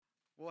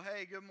Well,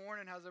 hey, good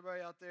morning. How's everybody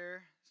out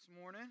there this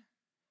morning?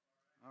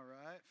 All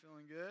right,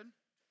 feeling good?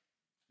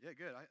 Yeah,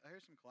 good. I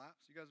hear some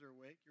claps. You guys are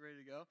awake. You ready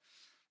to go?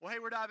 Well,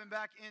 hey, we're diving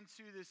back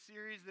into this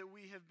series that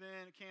we have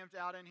been camped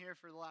out in here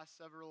for the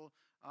last several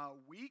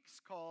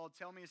weeks called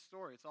Tell Me a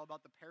Story. It's all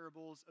about the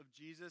parables of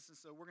Jesus. And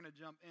so we're going to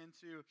jump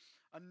into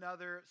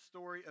another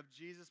story of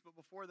Jesus. But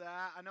before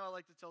that, I know I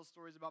like to tell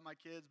stories about my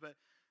kids, but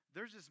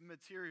there's just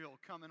material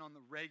coming on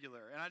the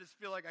regular. And I just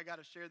feel like I got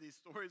to share these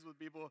stories with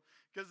people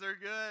because they're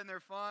good and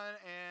they're fun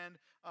and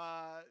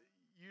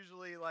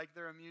usually like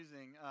they're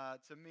amusing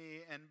to me,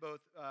 and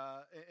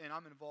and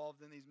I'm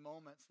involved in these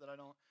moments that I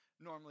don't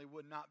normally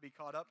would not be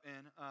caught up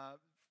in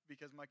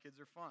because my kids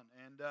are fun.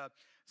 And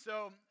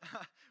so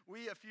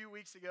we, a few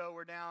weeks ago,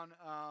 were down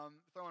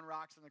throwing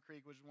rocks in the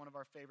creek, which is one of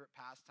our favorite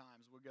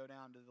pastimes. We'll go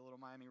down to the Little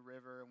Miami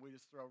River and we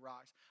just throw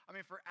rocks. I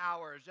mean, for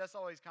hours. Jess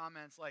always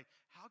comments like,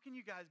 how can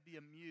you guys be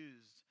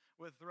amused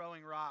with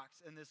throwing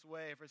rocks in this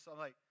way for something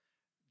like,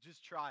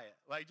 just try it.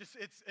 Like, just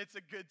it's a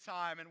good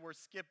time, and we're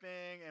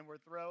skipping and we're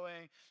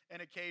throwing,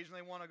 and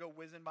occasionally want to go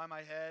whizzing by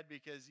my head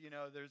because,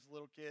 there's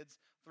little kids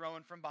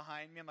throwing from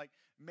behind me. I'm like,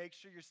 make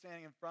sure you're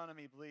standing in front of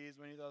me, please,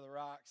 when you throw the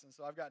rocks. And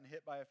so I've gotten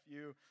hit by a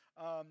few.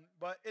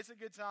 But it's a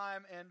good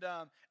time, and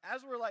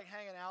as we're, like,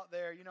 hanging out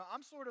there,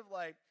 I'm sort of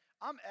like,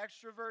 I'm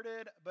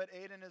extroverted, but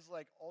Aiden is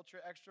like ultra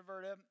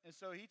extroverted. And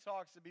so he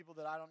talks to people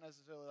that I don't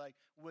necessarily like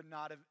would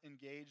not have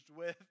engaged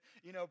with,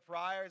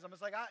 prior. So I'm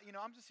just like,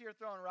 I'm just here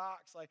throwing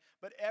rocks.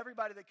 But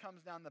everybody that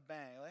comes down the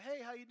bank, like,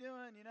 hey, how you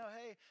doing?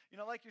 Hey,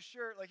 like your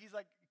shirt. Like he's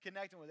like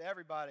connecting with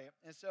everybody.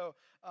 And so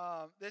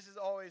this is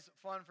always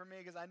fun for me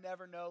because I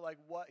never know like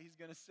what he's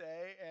going to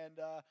say and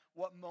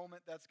what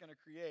moment that's going to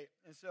create.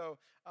 And so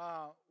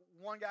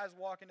one guy's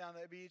walking down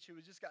the beach who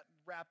was just got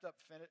wrapped up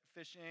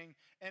fishing,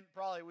 and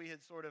probably we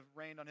had sort of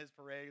rained on his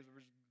parade because we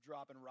were just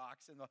dropping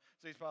rocks so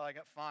he's probably like,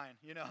 fine,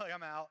 like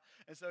I'm out.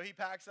 And so he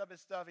packs up his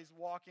stuff. He's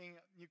walking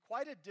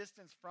quite a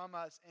distance from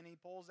us, and he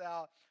pulls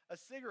out a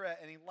cigarette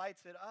and he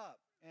lights it up.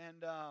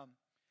 And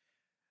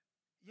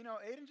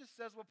Aiden just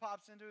says what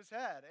pops into his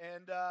head.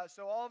 And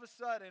so all of a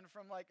sudden,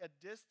 from like a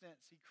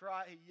distance,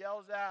 he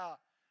yells out,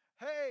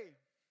 "Hey,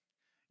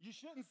 you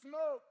shouldn't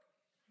smoke."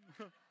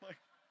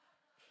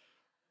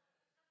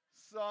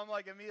 So I'm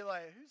like immediately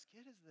like, whose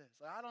kid is this?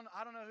 Like, I don't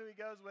know who he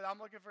goes with. I'm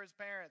looking for his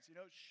parents.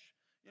 Shh.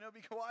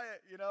 Be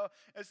quiet,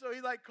 And so he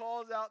like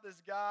calls out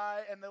this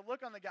guy, and the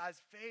look on the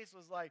guy's face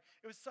was like,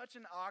 it was such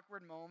an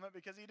awkward moment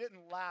because he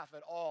didn't laugh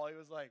at all. He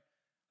was like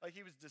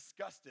he was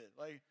disgusted.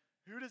 Like,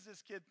 who does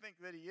this kid think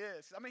that he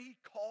is? I mean, he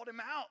called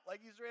him out. Like,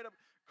 he straight up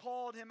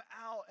called him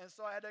out. And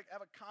so I had to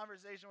have a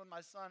conversation with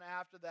my son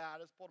after that.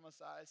 I just pulled him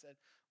aside. I said,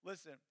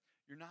 listen,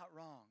 you're not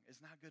wrong.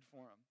 It's not good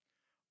for him.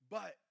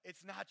 But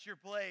it's not your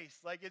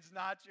place. Like, it's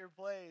not your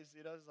place.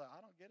 It's like,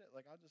 I don't get it.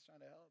 Like, I'm just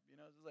trying to help.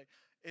 It's just like,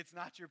 it's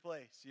not your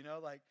place,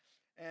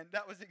 and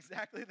that was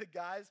exactly the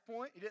guy's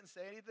point. He didn't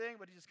say anything,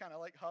 but he just kind of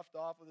like huffed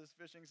off with his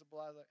fishing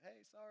supplies. Like,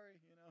 hey, sorry,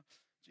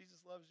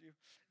 Jesus loves you.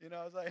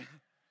 I was like,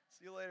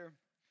 see you later.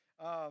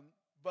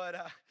 But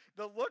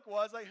the look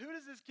was like, who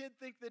does this kid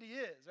think that he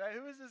is, right?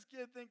 Who does this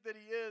kid think that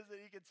he is that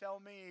he could tell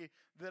me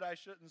that I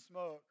shouldn't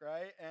smoke,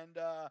 right? And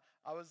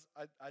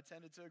I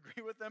tended to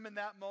agree with him in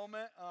that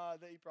moment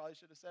that he probably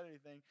should have said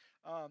anything.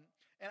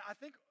 And I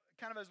think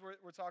kind of as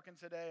we're talking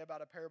today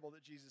about a parable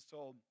that Jesus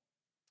told,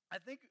 I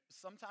think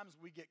sometimes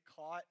we get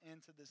caught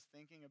into this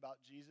thinking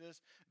about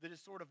Jesus that is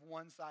sort of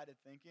one-sided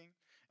thinking.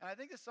 And I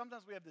think that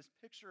sometimes we have this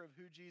picture of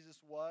who Jesus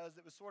was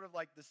that was sort of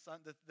like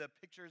the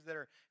pictures that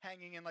are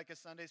hanging in like a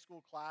Sunday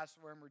school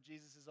classroom where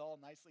Jesus is all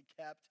nicely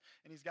kept,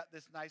 and he's got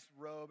this nice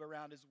robe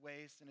around his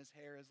waist, and his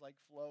hair is like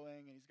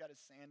flowing, and he's got his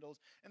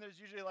sandals. And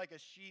there's usually like a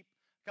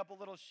couple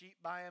little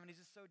sheep by him, and he's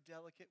just so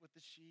delicate with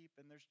the sheep,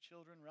 and there's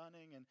children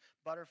running and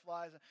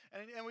butterflies.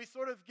 And we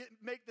sort of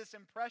make this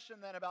impression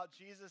then about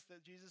Jesus,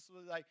 that Jesus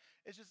was like,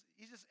 he's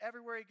just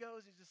everywhere he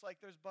goes, he's just like,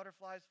 there's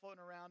butterflies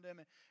floating around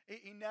him, and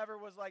he never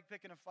was like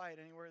picking a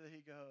fight anywhere that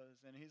he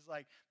goes. And he's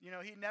like, he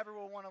never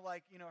will want to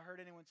like,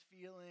 hurt anyone's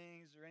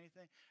feelings or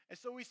anything. And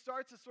so we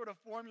start to sort of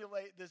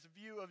formulate this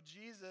view of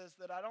Jesus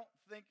that I don't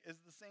think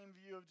is the same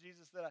view of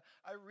Jesus that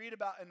I read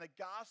about in the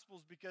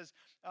Gospels, because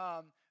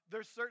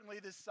there's certainly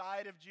this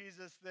side of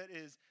Jesus that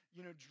is,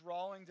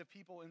 drawing to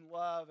people in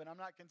love, and I'm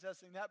not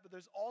contesting that, but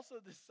there's also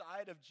this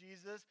side of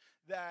Jesus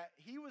that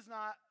he was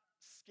not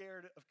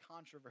scared of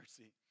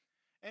controversy.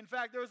 In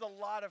fact, there was a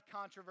lot of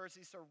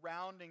controversy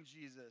surrounding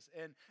Jesus,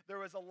 and there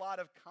was a lot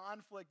of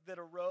conflict that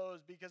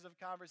arose because of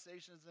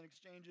conversations and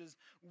exchanges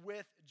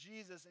with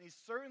Jesus, and he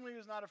certainly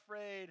was not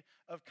afraid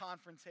of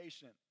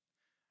confrontation,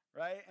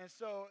 right? And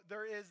so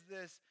there is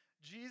this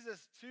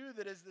Jesus, too,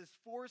 that is this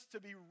force to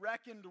be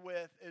reckoned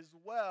with as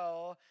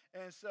well.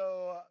 And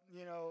so,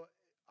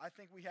 I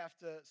think we have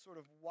to sort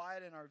of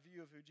widen our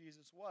view of who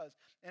Jesus was.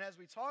 And as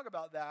we talk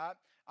about that,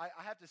 I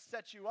have to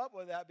set you up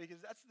with that,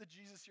 because that's the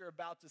Jesus you're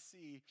about to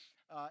see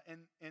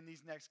in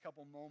these next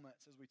couple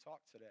moments as we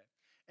talk today.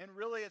 And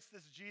really, it's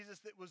this Jesus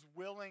that was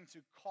willing to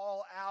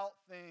call out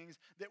things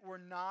that were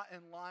not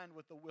in line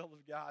with the will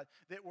of God,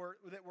 that were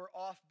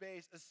off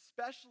base,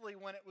 especially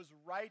when it was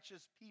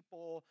righteous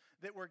people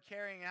that were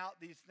carrying out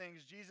these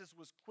things. Jesus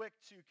was quick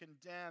to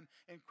condemn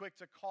and quick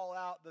to call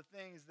out the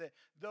things that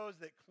those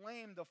that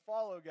claimed to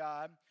follow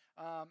God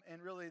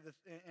and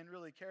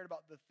really cared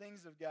about the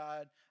things of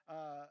God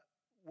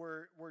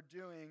were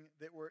doing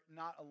that were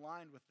not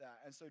aligned with that.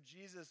 And so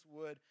Jesus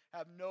would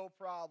have no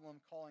problem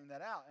calling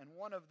that out. And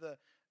one of the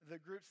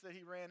groups that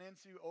he ran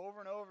into over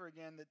and over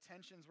again that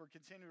tensions were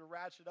continuing to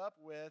ratchet up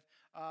with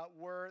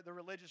were the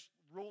religious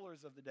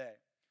rulers of the day.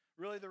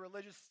 Really, the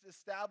religious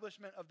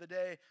establishment of the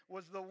day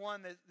was the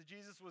one that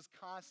Jesus was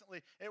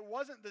constantly. It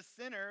wasn't the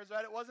sinners,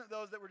 right? It wasn't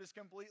those that were just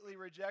completely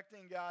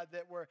rejecting God.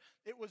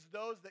 It was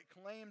those that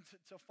claimed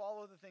to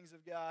follow the things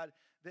of God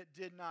that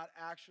did not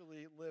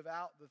actually live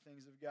out the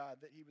things of God.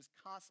 That he was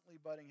constantly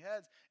butting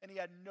heads, and he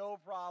had no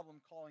problem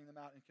calling them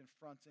out and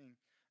confronting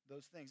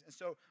those things. And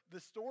so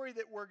the story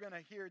that we're going to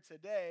hear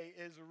today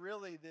is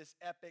really this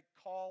epic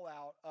call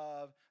out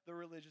of the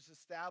religious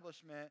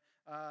establishment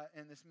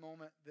in this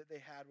moment that they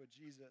had with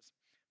Jesus.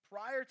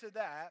 Prior to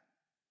that,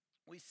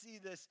 we see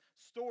this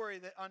story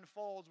that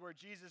unfolds where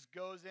Jesus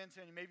goes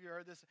into, and maybe you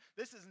heard this.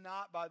 This is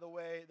not, by the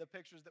way, the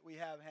pictures that we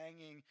have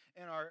hanging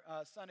in our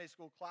Sunday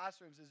school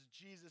classrooms is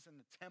Jesus in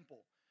the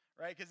temple.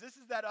 Right? Because this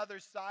is that other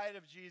side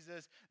of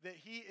Jesus, that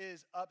he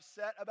is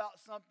upset about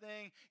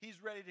something,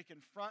 he's ready to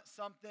confront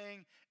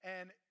something,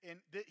 and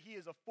that he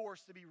is a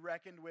force to be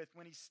reckoned with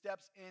when he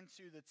steps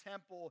into the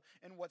temple.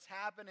 And what's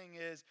happening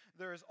is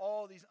there's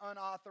all these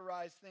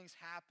unauthorized things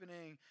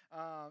happening,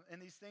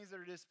 and these things that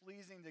are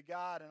displeasing to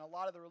God. And a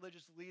lot of the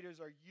religious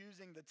leaders are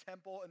using the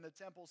temple and the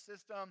temple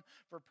system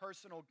for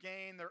personal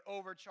gain. They're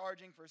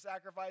overcharging for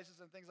sacrifices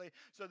and things like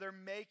that. So they're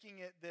making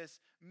it this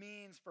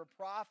means for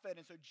profit.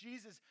 And so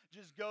Jesus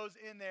just goes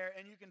in there,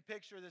 and you can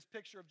picture this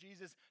picture of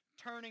Jesus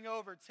turning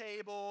over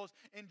tables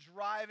and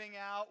driving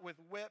out with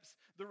whips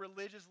the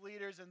religious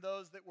leaders and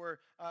those that were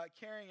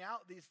carrying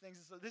out these things.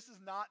 And so this is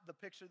not the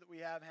picture that we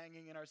have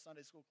hanging in our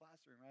Sunday school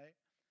classroom, right?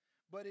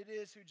 But it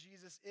is who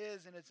Jesus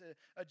is, and it's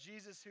a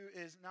Jesus who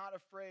is not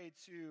afraid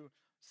to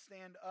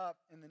stand up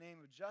in the name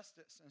of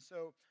justice. And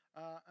so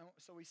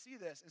we see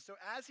this. And so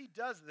as he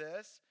does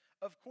this,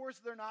 of course,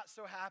 they're not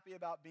so happy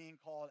about being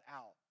called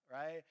out,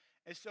 right?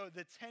 And so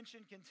the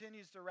tension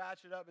continues to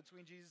ratchet up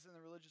between Jesus and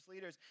the religious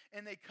leaders.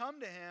 And they come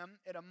to him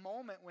at a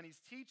moment when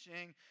he's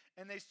teaching,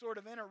 and they sort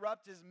of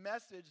interrupt his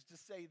message to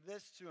say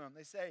this to him.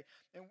 They say,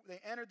 and they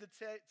entered the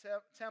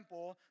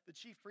temple, the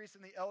chief priests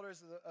and the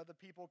elders of the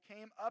people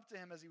came up to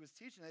him as he was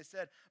teaching. They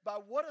said, "By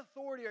what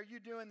authority are you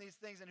doing these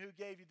things, and who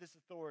gave you this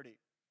authority?"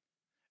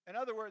 In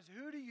other words,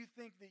 who do you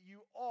think that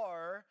you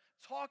are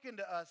talking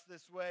to us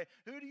this way?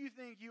 Who do you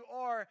think you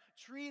are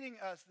treating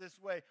us this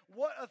way?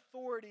 What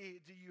authority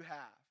do you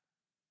have?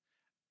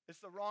 It's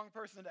the wrong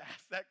person to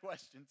ask that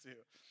question to.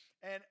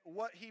 And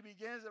what he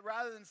begins,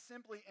 rather than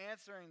simply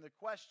answering the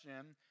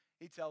question,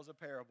 he tells a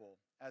parable,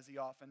 as he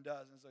often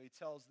does. And so he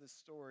tells this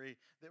story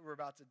that we're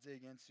about to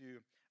dig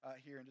into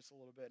here in just a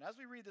little bit. And as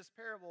we read this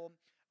parable,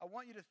 I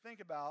want you to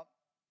think about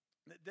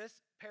that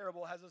this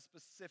parable has a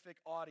specific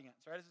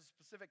audience, right? It's a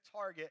specific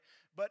target,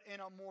 but in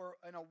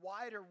a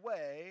wider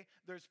way,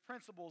 there's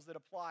principles that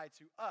apply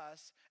to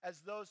us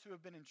as those who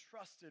have been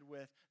entrusted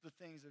with the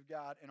things of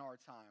God in our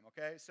time,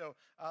 okay? So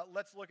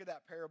let's look at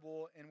that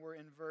parable, and we're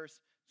in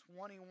verse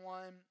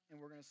 21, and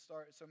we're going to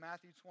start. So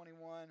Matthew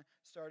 21,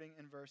 starting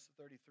in verse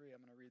 33, I'm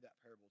going to read that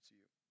parable to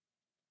you.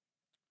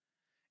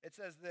 It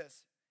says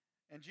this,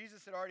 and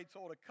Jesus had already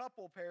told a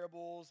couple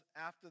parables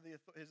after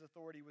his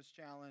authority was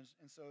challenged,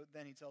 and so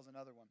then he tells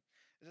another one.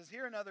 It says,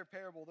 "Here another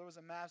parable. There was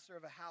a master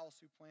of a house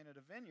who planted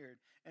a vineyard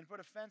and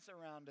put a fence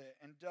around it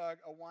and dug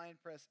a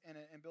winepress in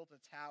it and built a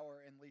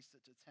tower and leased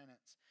it to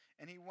tenants.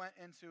 And he went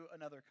into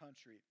another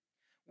country.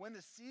 When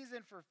the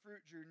season for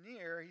fruit drew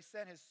near, he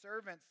sent his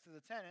servants to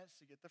the tenants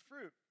to get the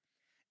fruit.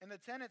 And the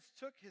tenants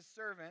took his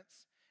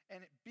servants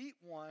and beat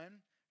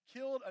one,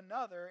 killed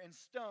another, and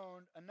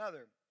stoned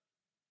another.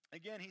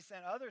 Again, he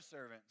sent other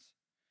servants,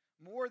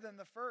 more than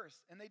the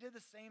first, and they did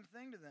the same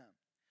thing to them.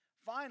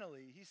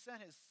 Finally, he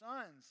sent his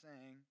son,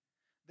 saying,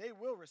 'They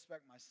will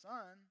respect my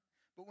son.'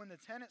 But when the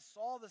tenants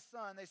saw the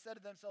son, they said to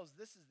themselves,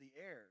 'This is the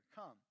heir.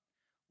 Come,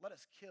 let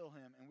us kill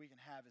him, and we can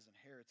have his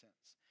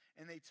inheritance.'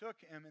 And they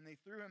took him, and they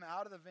threw him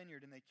out of the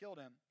vineyard, and they killed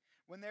him.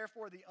 When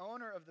therefore the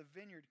owner of the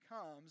vineyard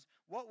comes,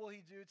 what will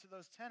he do to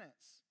those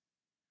tenants?"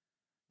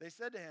 They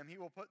said to him, "He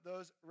will put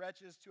those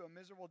wretches to a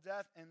miserable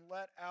death and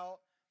let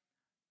out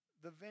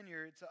the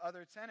vineyard to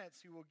other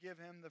tenants who will give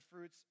him the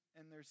fruits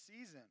in their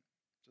season."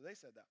 So they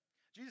said that.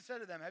 Jesus said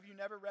to them, "Have you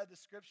never read the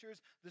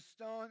scriptures? The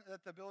stone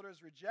that the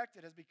builders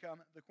rejected has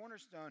become the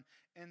cornerstone,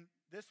 and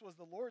this was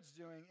the Lord's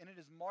doing, and it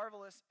is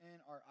marvelous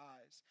in our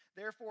eyes.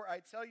 Therefore,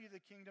 I tell you,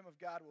 the kingdom of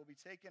God will be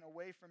taken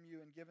away from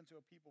you and given to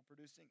a people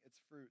producing its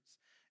fruits.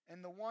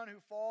 And the one who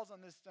falls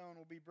on this stone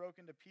will be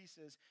broken to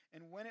pieces,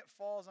 and when it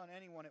falls on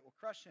anyone, it will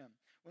crush him."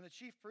 When the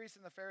chief priests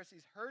and the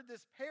Pharisees heard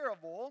this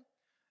parable,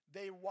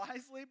 they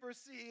wisely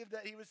perceived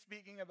that he was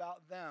speaking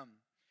about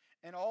them.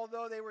 And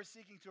although they were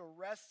seeking to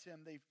arrest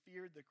him, they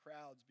feared the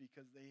crowds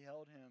because they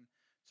held him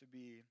to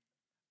be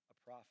a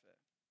prophet.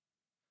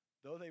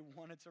 Though they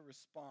wanted to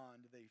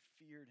respond, they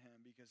feared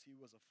him because he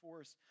was a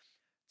force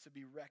to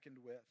be reckoned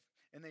with.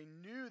 And they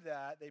knew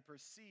that, they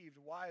perceived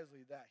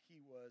wisely that he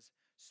was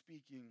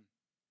speaking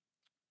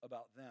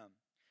about them.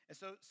 And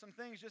so some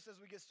things, just as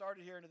we get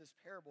started here into this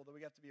parable, that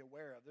we have to be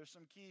aware of. There's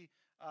some key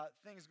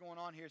things going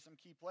on here, some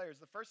key players.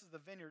 The first is the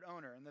vineyard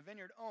owner. And the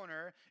vineyard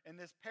owner in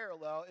this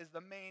parallel is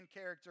the main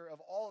character of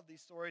all of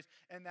these stories,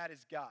 and that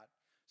is God.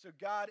 So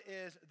God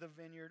is the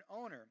vineyard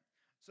owner.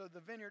 So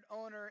the vineyard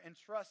owner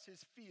entrusts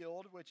his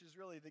field, which is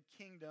really the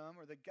kingdom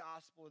or the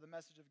gospel or the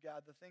message of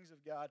God, the things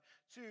of God,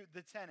 to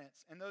the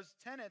tenants. And those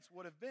tenants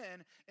would have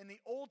been, in the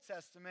Old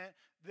Testament,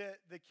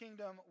 the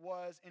kingdom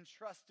was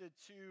entrusted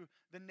to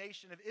the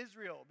nation of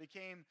Israel,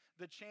 became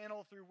the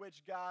channel through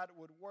which God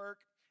would work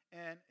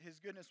and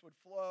his goodness would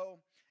flow.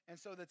 And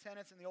so the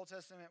tenants in the Old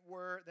Testament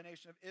were the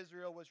nation of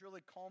Israel, was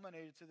really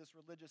culminated to this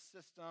religious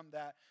system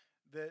that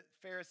the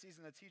Pharisees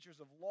and the teachers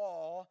of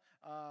law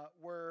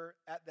were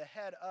at the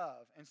head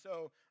of. And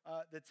so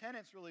the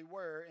tenants really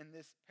were, in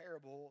this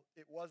parable,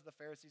 it was the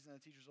Pharisees and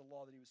the teachers of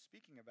law that he was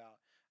speaking about.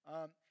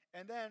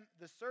 And then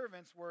the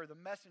servants were the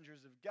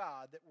messengers of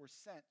God that were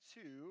sent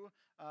to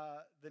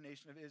the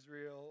nation of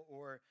Israel,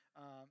 or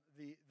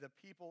the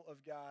people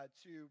of God,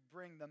 to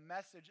bring the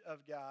message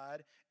of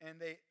God. And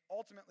they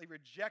ultimately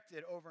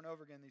rejected over and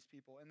over again these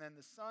people. And then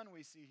the son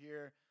we see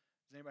here,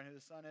 does anybody know who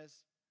the son is?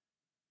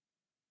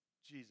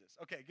 Jesus.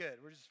 Okay, good.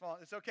 We're just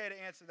following. It's okay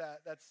to answer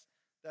that.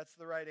 That's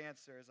the right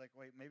answer. It's like,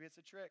 wait, maybe it's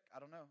a trick. I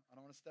don't know. I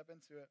don't want to step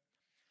into it.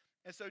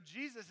 And so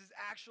Jesus is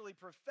actually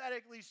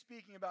prophetically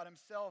speaking about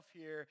himself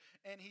here,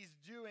 and he's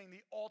doing the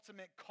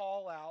ultimate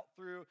call out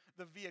through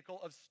the vehicle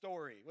of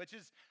story, which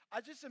is,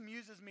 it just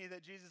amuses me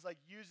that Jesus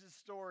uses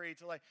story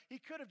to he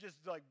could have just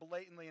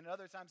blatantly, and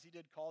other times he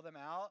did call them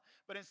out,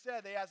 but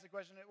instead they ask the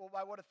question, well,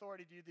 by what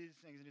authority do you do these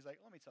things? And he's like,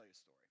 let me tell you a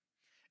story.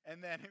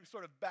 And then it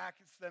sort of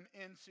backs them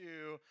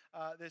into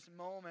this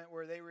moment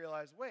where they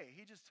realize, wait,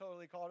 he just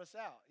totally called us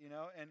out,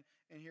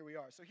 and here we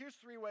are. So here's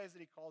 3 ways that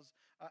he calls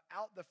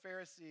out the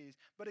Pharisees.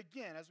 But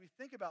again, as we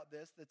think about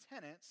this, the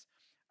tenants,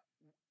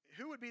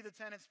 who would be the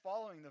tenants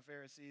following the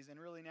Pharisees, and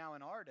really now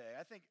in our day?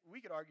 I think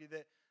we could argue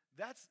that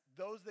that's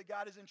those that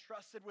God has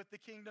entrusted with the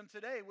kingdom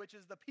today, which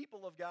is the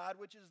people of God,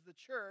 which is the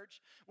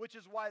church, which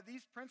is why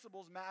these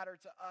principles matter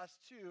to us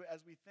too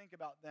as we think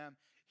about them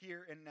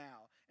here and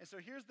now. And so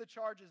here's the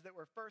charges that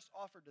were first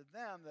offered to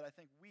them that I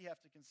think we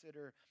have to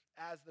consider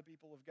as the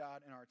people of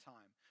God in our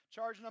time.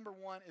 Charge number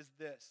 1 is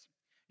this: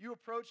 you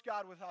approach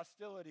God with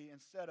hostility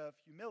instead of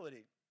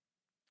humility.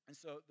 And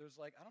so there's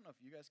I don't know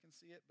if you guys can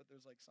see it, but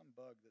there's some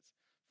bug that's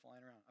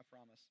flying around. I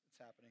promise it's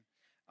happening.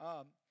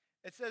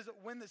 It says,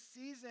 when the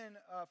season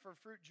for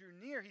fruit drew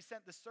near, he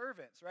sent the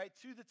servants, right,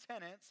 to the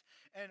tenants.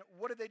 And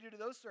what did they do to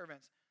those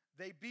servants?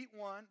 They beat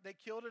one, they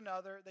killed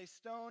another, they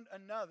stoned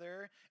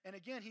another. And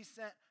again, he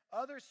sent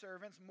other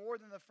servants more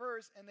than the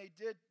first, and they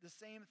did the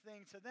same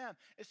thing to them.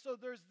 And so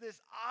there's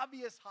this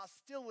obvious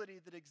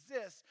hostility that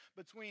exists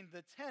between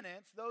the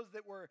tenants, those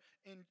that were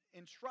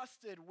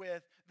entrusted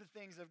with the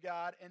things of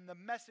God, and the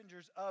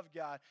messengers of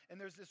God. And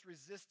there's this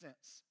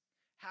resistance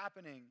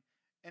happening.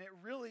 And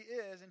it really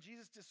is, and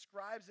Jesus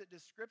describes it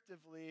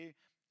descriptively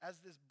as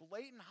this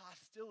blatant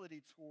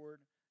hostility toward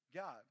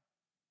God.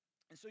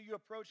 And so you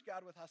approach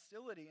God with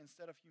hostility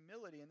instead of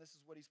humility, and this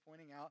is what he's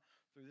pointing out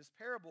through this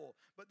parable.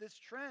 But this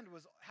trend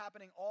was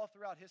happening all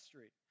throughout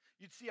history.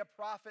 You'd see a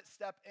prophet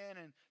step in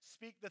and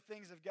speak the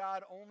things of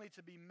God only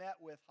to be met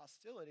with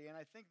hostility. And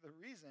I think the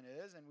reason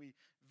is, and we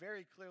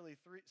very clearly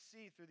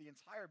see through the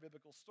entire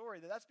biblical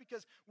story, that's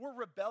because we're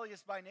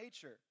rebellious by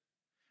nature.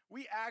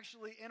 We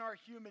actually, in our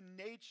human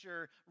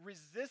nature,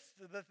 resist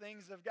the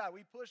things of God.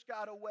 We push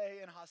God away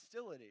in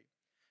hostility.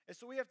 And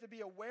so we have to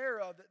be aware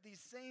of that these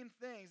same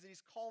things that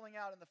he's calling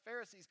out in the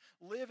Pharisees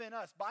live in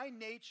us. By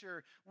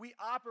nature, we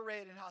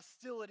operate in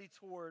hostility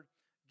toward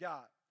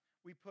God.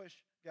 We push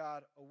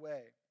God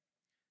away.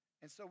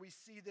 And so we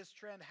see this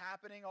trend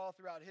happening all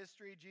throughout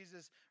history.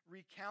 Jesus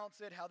recounts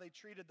it, how they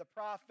treated the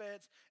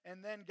prophets.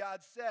 And then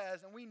God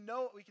says, and we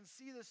can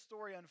see this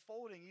story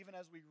unfolding even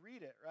as we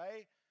read it,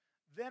 right?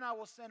 Then I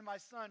will send my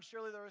son.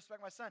 Surely they'll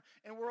respect my son.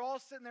 And we're all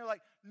sitting there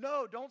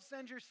no, don't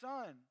send your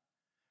son.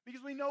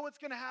 Because we know what's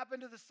going to happen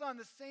to the son.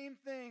 The same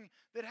thing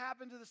that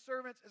happened to the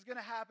servants is going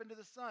to happen to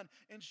the son.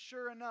 And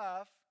sure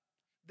enough,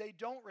 they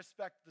don't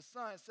respect the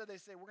son. Instead, they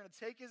say, we're going to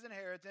take his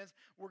inheritance,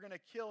 we're going to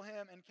kill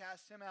him and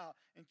cast him out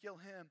and kill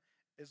him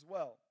as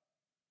well.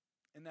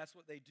 And that's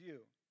what they do.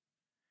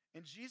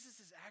 And Jesus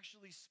is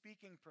actually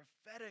speaking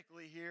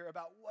prophetically here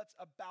about what's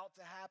about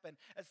to happen.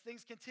 As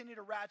things continue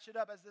to ratchet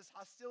up, as this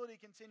hostility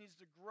continues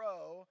to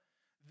grow,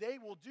 they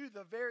will do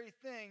the very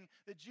thing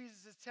that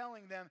Jesus is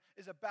telling them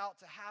is about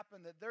to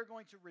happen, that they're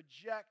going to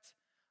reject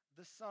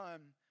the Son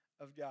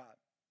of God.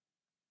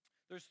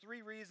 There's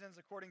 3 reasons,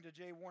 according to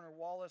J. Warner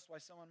Wallace,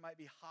 why someone might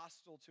be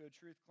hostile to a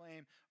truth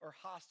claim or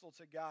hostile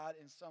to God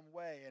in some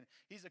way. And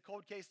he's a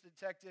cold case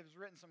detective. He's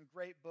written some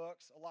great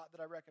books, a lot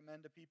that I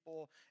recommend to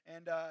people.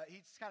 And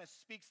he kind of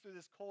speaks through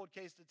this cold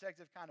case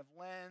detective kind of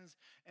lens.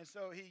 And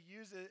so he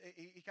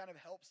kind of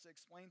helps to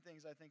explain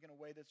things, I think, in a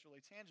way that's really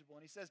tangible.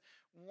 And he says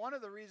one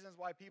of the reasons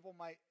why people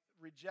might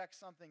reject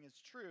something as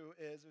true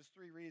is there's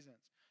 3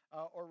 reasons.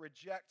 Or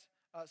reject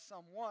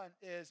someone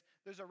is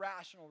there's a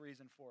rational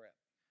reason for it.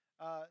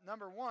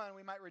 Number one,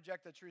 we might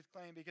reject the truth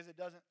claim because it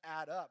doesn't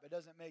add up. It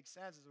doesn't make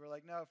sense. We're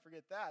like, no,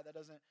 forget that. That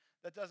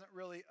doesn't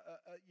really,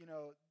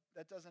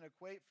 that doesn't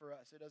equate for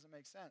us. It doesn't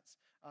make sense.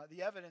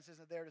 The evidence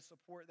isn't there to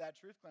support that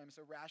truth claim.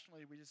 So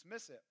rationally, we just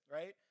miss it,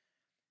 right?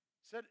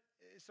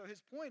 So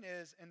his point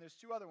is, and there's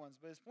 2 other ones,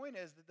 but his point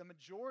is that the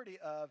majority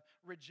of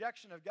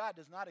rejection of God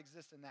does not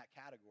exist in that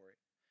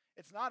category.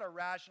 It's not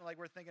irrational, like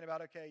we're thinking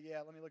about, okay, yeah,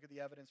 let me look at the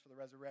evidence for the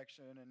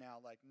resurrection, and now,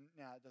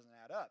 it doesn't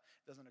add up.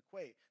 It doesn't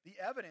equate. The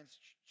evidence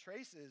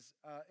traces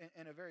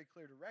in a very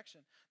clear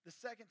direction. The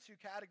second 2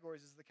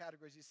 categories is the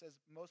categories he says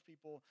most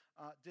people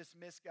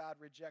dismiss God,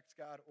 reject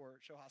God, or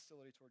show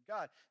hostility toward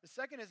God. The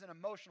second is an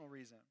emotional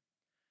reason.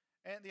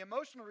 And the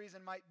emotional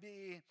reason might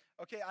be,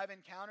 okay, I've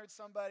encountered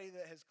somebody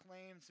that has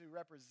claimed to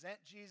represent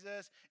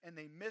Jesus, and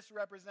they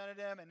misrepresented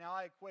him, and now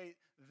I equate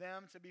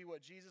them to be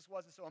what Jesus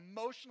was. And so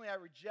emotionally, I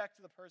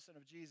reject the person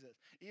of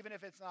Jesus. Even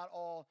if it's not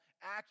all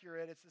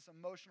accurate, it's this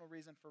emotional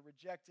reason for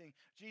rejecting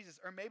Jesus.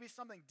 Or maybe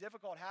something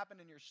difficult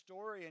happened in your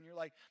story, and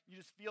you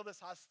just feel this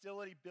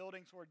hostility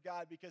building toward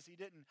God because he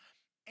didn't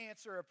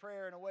answer a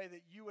prayer in a way that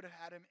you would have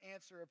had him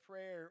answer a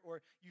prayer,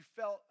 or you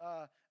felt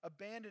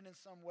abandoned in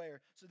some way.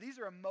 So these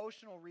are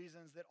emotional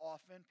reasons that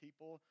often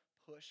people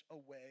push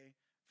away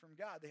from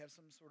God. They have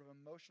some sort of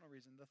emotional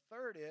reason. The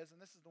third is,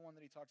 and this is the one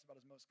that he talks about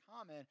as most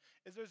common,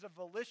 is there's a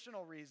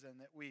volitional reason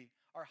that we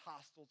are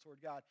hostile toward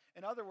God.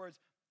 In other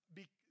words,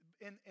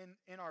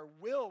 in our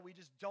will, we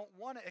just don't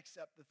want to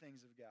accept the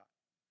things of God.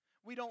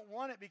 We don't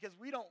want it because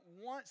we don't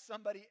want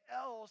somebody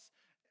else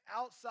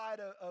outside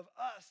of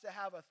us to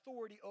have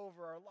authority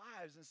over our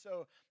lives. And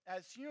so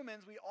as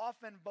humans, we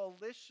often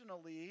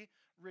volitionally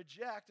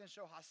reject and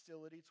show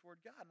hostility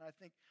toward God. And I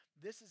think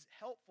this is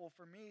helpful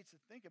for me to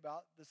think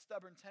about the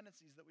stubborn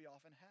tendencies that we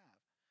often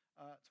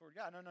have toward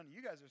God. No,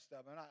 you guys are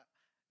stubborn.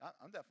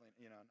 I'm definitely,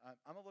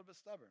 I'm a little bit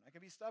stubborn. I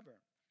can be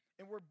stubborn.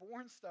 And we're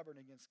born stubborn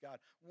against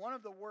God. One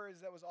of the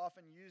words that was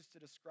often used to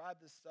describe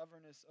this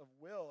stubbornness of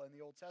will in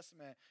the Old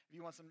Testament, if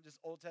you want some just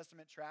Old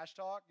Testament trash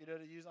talk,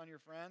 to use on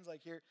your friends,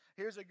 like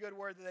here's a good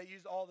word that they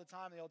use all the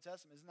time in the Old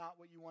Testament. It's not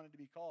what you wanted to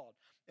be called.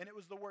 And it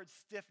was the word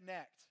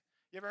stiff-necked.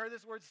 You ever heard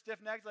this word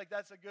stiff-necked? Like,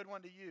 that's a good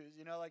one to use.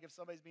 Like if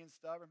somebody's being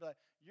stubborn, be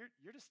like,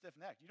 you're just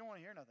stiff-necked. You don't want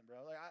to hear nothing,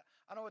 bro. Like, I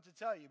don't know what to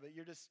tell you, but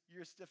you're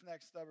a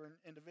stiff-necked, stubborn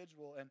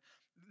individual. And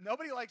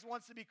nobody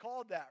wants to be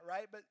called that,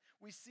 right? But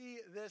we see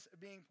this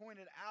being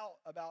pointed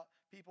out about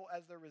people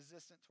as they're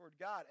resistant toward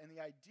God. And the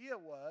idea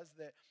was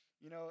that,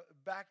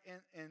 back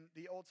in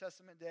the Old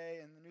Testament day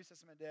and the New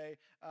Testament day,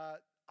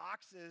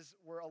 oxes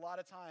were a lot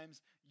of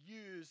times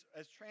used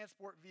as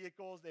transport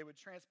vehicles. They would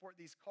transport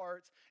these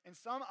carts, and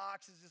some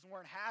oxes just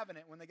weren't having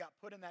it when they got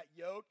put in that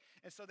yoke,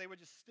 and so they would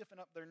just stiffen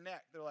up their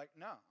neck. They're like,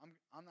 no,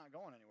 I'm not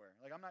going anywhere.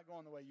 Like, I'm not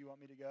going the way you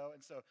want me to go.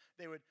 And so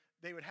they would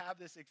have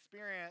this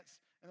experience,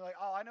 and they're like,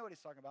 oh, I know what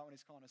he's talking about when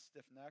he's calling us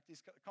stiff-necked.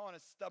 He's calling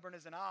us stubborn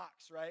as an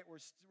ox, right?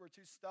 We're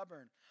too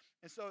stubborn.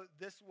 And so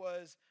this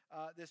was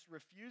this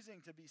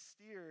refusing to be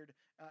steered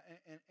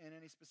in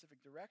any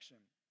specific direction.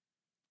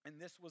 And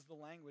this was the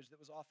language that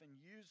was often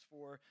used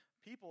for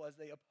people as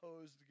they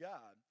opposed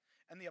God.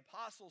 And the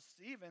apostle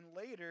Stephen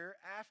later,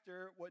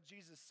 after what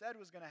Jesus said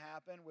was going to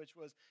happen, which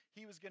was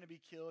he was going to be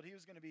killed, he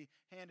was going to be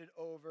handed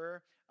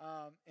over,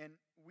 and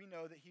we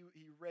know that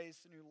he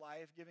raised to new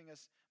life, giving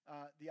us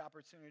the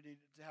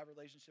opportunity to have a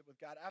relationship with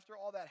God. After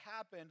all that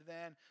happened,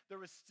 then there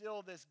was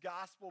still this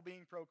gospel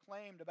being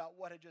proclaimed about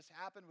what had just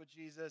happened with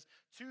Jesus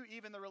to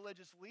even the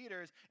religious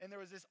leaders, and there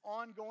was this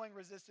ongoing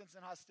resistance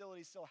and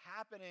hostility still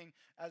happening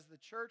as the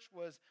church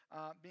was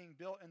being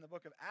built in the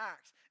book of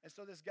Acts. And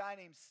so this guy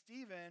named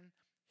Stephen,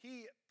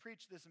 he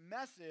preached this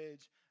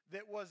message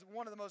that was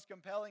one of the most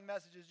compelling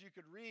messages you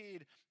could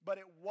read, but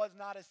it was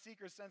not a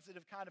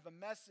seeker-sensitive kind of a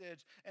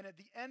message. And at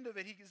the end of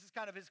it, this is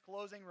kind of his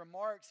closing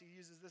remarks. He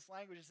uses this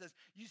language. He says,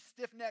 you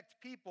stiff-necked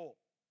people.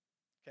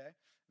 Okay?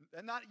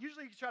 And not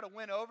usually you try to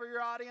win over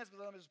your audience,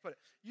 but let me just put it.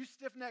 You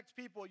stiff-necked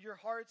people, your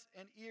hearts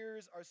and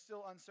ears are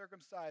still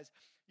uncircumcised.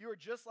 You are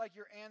just like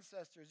your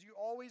ancestors. You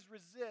always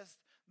resist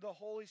the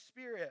Holy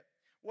Spirit.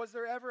 Was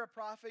there ever a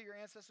prophet your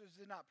ancestors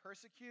did not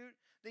persecute?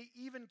 They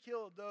even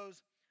killed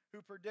those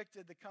who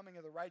predicted the coming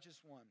of the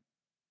righteous one.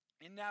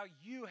 And now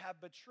you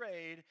have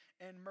betrayed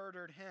and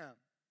murdered him.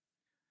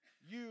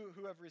 You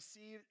who have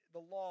received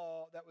the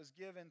law that was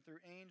given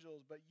through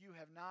angels, but you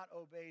have not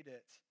obeyed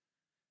it.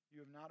 You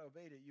have not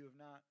obeyed it. You have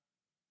not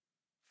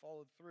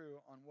followed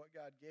through on what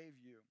God gave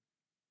you.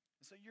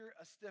 And so you're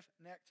a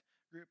stiff-necked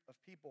group of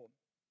people.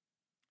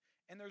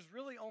 And there's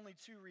really only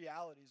 2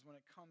 realities when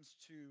it comes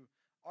to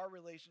our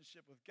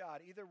relationship with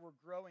God. Either we're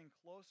growing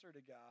closer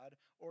to God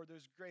or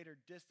there's greater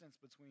distance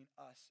between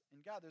us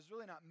and God. There's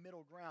really not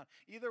middle ground.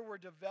 Either we're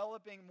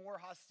developing more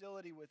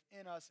hostility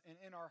within us and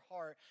in our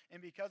heart,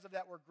 and because of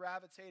that, we're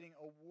gravitating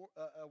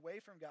away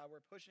from God. We're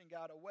pushing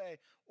God away.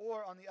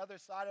 Or on the other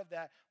side of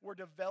that, we're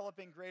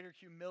developing greater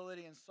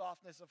humility and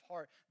softness of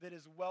heart that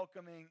is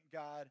welcoming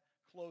God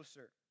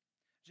closer.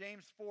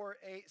 James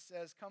 4:8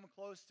 says, "Come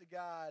close to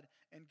God,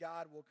 and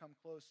God will come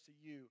close to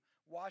you.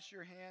 Wash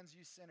your hands,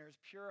 you sinners.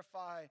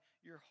 Purify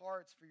your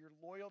hearts, for your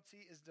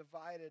loyalty is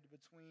divided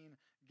between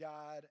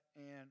God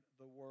and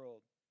the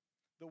world."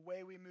 The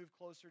way we move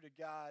closer to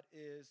God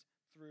is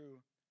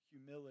through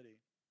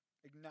humility,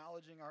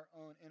 acknowledging our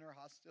own inner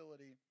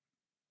hostility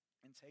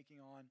and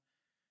taking on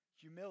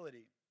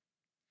humility.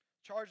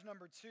 Charge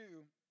number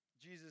 2,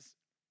 Jesus,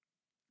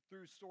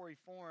 through story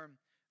form,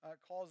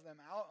 calls them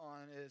out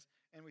on is,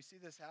 and we see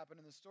this happen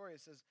in the story,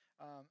 it says,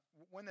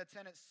 when the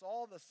tenants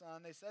saw the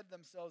son, they said to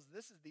themselves,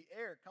 "This is the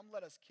heir. Come,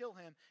 let us kill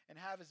him and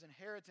have his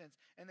inheritance."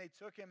 And they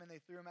took him and they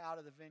threw him out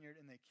of the vineyard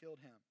and they killed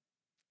him.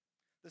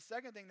 The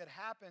second thing that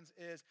happens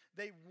is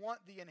they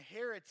want the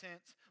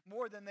inheritance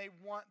more than they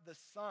want the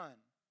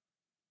son.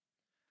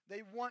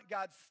 They want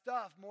God's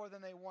stuff more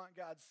than they want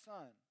God's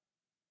son.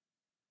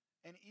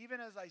 And even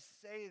as I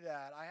say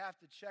that, I have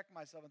to check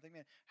myself and think,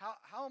 man,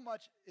 how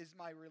much is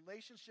my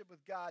relationship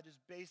with God just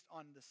based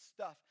on the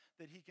stuff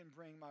that he can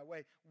bring my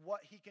way,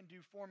 what he can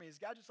do for me? Is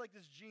God just like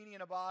this genie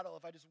in a bottle?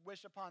 If I just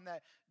wish upon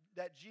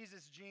that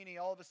Jesus genie,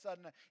 all of a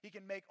sudden he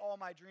can make all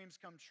my dreams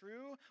come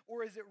true?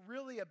 Or is it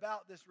really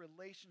about this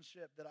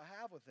relationship that I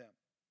have with him?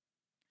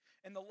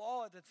 And the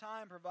law at the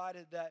time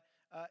provided that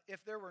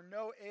if there were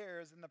no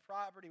heirs, then the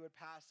property would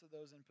pass to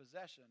those in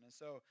possession. And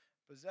so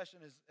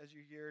possession is, as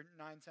you hear,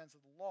 9/10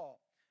 of the law.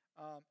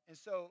 And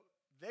so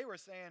they were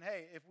saying,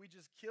 hey, if we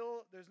just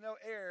kill, there's no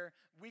heir,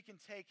 we can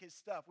take his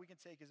stuff. We can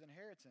take his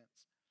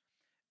inheritance.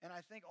 And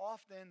I think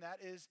often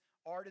that is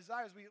our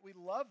desires. We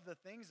love the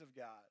things of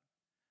God,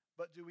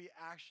 but do we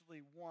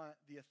actually want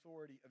the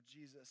authority of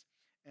Jesus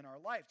in our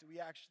life? Do we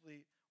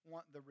actually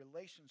want the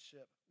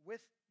relationship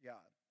with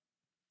God?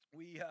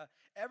 We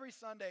every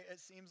Sunday, it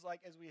seems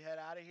like, as we head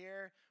out of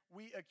here,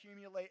 we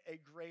accumulate a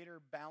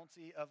greater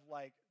bounty of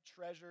like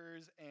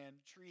treasures and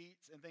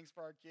treats and things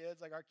for our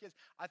kids. Like our kids,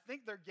 I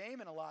think they're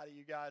gaming a lot of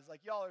you guys.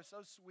 Like y'all are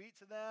so sweet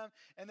to them.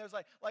 And there's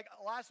like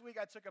last week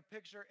I took a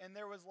picture and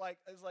there was like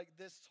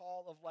this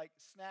tall of like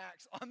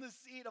snacks on the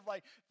seat of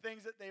like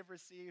things that they've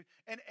received.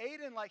 And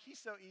Aiden, like he's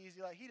so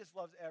easy. Like he just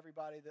loves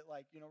everybody that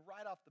like, you know,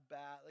 right off the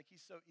bat, like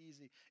he's so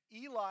easy.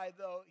 Eli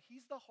though,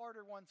 he's the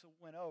harder one to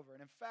win over.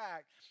 And in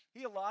fact,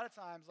 he a lot of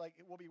times like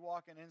we'll be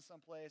walking in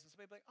someplace and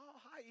somebody will be like,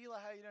 "Oh, hi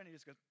Eli, how you doing?" He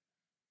just goes,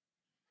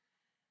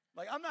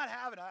 like, I'm not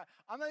having it.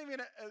 I'm not even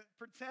going to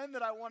pretend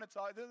that I want to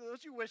talk.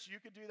 Don't you wish you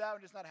could do that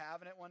and just not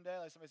having it one day?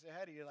 Like somebody say,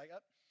 "Hey," to you, like,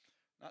 "Oh,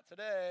 not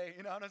today."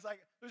 You know, and it's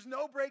like, there's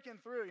no breaking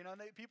through, you know,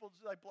 and people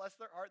just like bless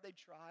their heart. They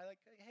try like,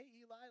 "Hey,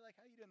 Eli, like,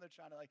 how you doing?" They're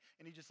trying to like,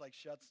 and he just like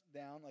shuts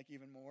down like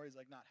even more. He's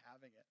like not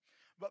having it.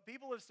 But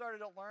people have started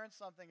to learn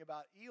something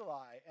about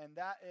Eli, and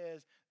that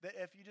is that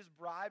if you just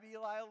bribe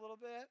Eli a little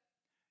bit,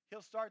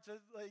 he'll start to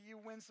let you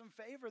win some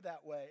favor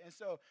that way. And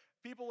so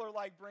people are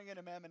like bringing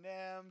him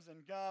M&Ms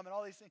and gum and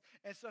all these things.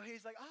 And so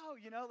he's like, oh,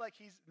 you know, like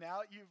now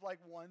you've like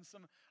won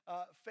some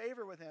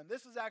favor with him.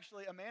 This is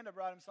actually, Amanda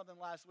brought him something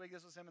last week.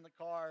 This was him in the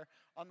car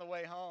on the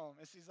way home.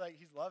 And he's like,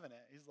 he's loving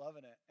it. He's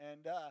loving it.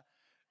 And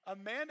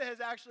Amanda has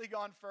actually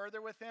gone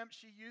further with him.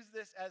 She used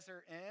this as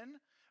her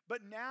in.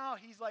 But now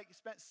he's like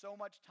spent so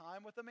much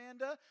time with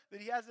Amanda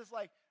that he has this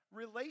like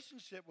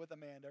relationship with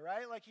Amanda,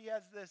 right? Like he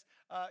has this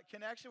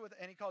connection with,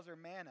 and he calls her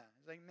Manna.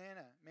 He's like,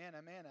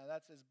 Manna,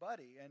 that's his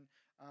buddy. And,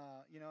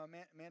 you know,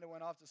 Amanda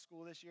went off to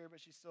school this year, but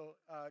she still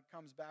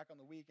comes back on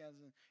the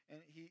weekends,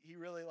 and he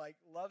really like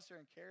loves her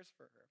and cares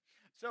for her.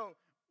 So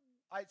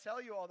I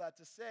tell you all that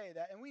to say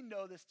that, and we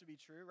know this to be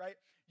true, right?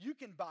 You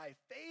can buy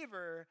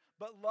favor,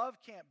 but love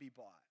can't be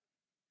bought.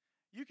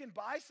 You can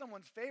buy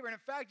someone's favor, and in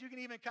fact, you can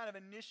even kind of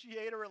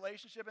initiate a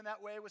relationship in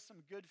that way with some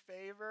good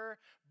favor,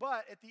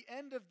 but at the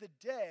end of the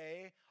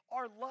day,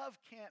 our love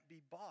can't be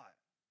bought.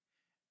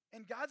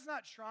 And God's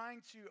not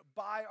trying to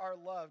buy our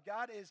love.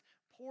 God is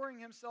pouring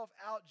himself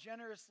out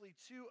generously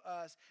to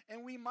us,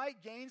 and we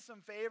might gain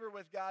some favor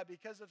with God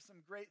because of some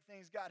great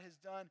things God has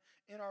done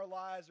in our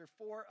lives or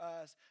for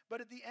us,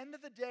 but at the end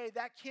of the day,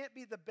 that can't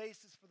be the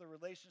basis for the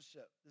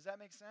relationship. Does that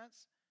make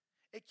sense?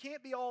 It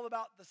can't be all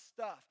about the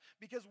stuff,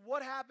 because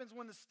what happens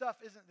when the stuff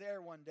isn't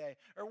there one day?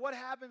 Or what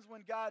happens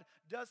when God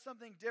does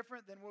something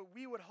different than what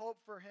we would hope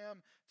for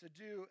him to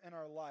do in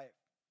our life?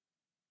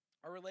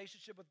 Our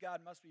relationship with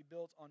God must be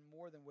built on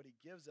more than what he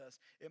gives us.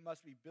 It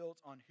must be built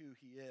on who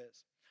he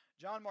is.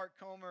 John Mark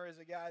Comer is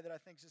a guy that I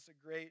think is just a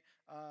great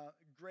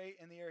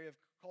in the area of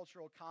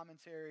cultural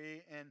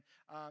commentary. And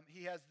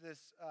he has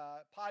this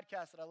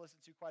podcast that I listen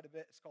to quite a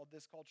bit. It's called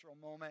This Cultural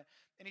Moment.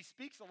 And he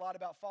speaks a lot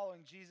about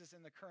following Jesus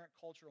in the current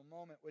cultural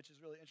moment, which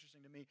is really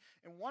interesting to me.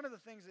 And one of the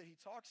things that he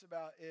talks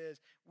about is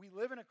we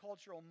live in a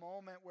cultural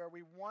moment where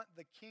we want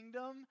the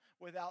kingdom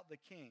without the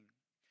king.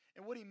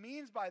 And what he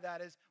means by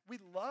that is we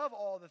love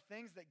all the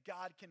things that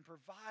God can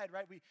provide,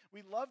 right?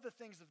 We love the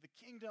things of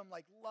the kingdom,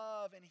 like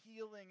love and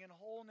healing and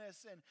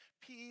wholeness and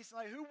peace.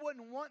 Like, who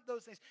wouldn't want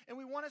those things? And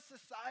we want a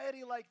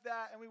society like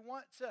that, and we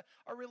want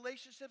our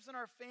relationships and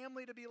our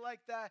family to be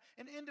like that.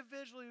 And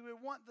individually, we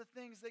want the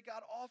things that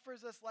God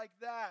offers us like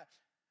that.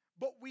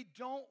 But we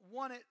don't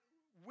want it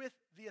with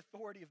the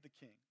authority of the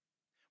king.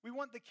 We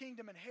want the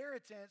kingdom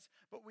inheritance,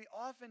 but we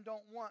often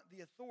don't want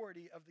the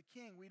authority of the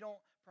king. We don't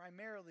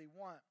primarily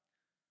want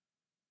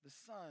the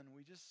son.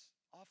 We just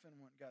often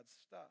want God's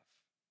stuff.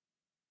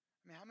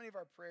 I mean, how many of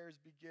our prayers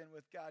begin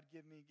with, God,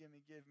 give me, give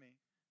me, give me?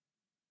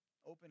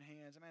 Open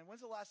hands. I mean,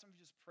 when's the last time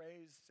you just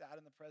prayed, sat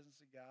in the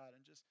presence of God,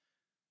 and just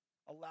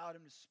allowed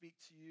him to speak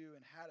to you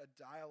and had a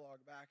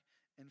dialogue back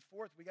and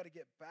forth? We got to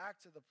get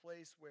back to the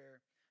place where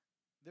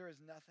there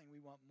is nothing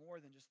we want more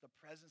than just the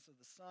presence of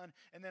the Son.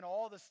 And then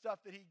all the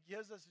stuff that he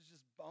gives us is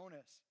just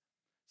bonus.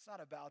 It's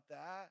not about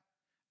that.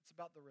 It's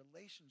about the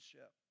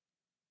relationship.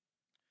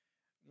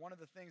 One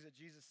of the things that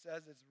Jesus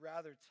says is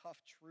rather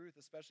tough truth,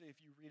 especially if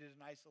you read it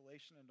in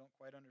isolation and don't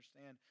quite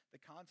understand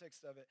the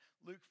context of it.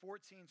 Luke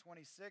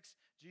 14:26,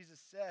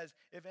 Jesus says,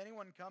 if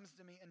anyone comes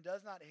to me and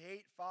does not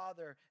hate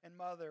father and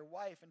mother,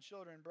 wife and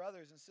children,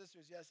 brothers and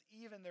sisters, yes,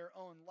 even their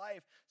own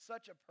life,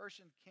 such a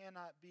person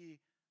cannot be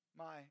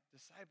my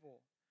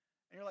disciple.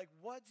 And you're like,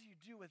 what do you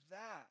do with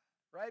that?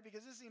 Right?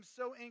 Because this seems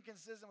so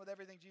inconsistent with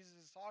everything Jesus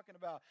is talking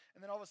about.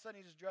 And then all of a sudden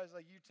he just drives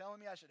like, you telling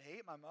me I should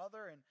hate my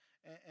mother and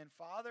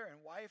father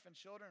and wife and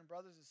children and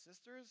brothers and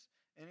sisters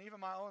and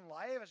even my own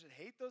life? I should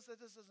hate those? That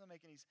just doesn't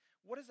make any sense.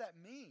 What does that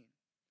mean?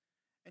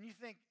 And you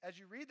think, as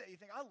you read that, you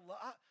think,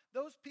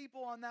 those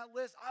people on that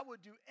list, I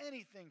would do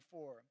anything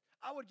for.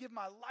 I would give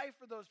my life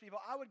for those people.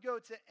 I would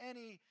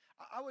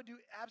I would do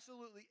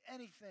absolutely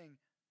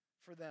anything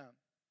for them.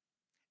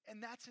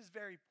 And that's his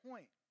very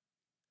point.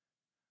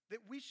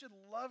 That we should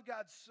love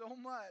God so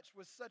much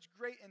with such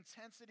great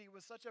intensity,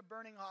 with such a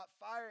burning hot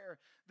fire,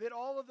 that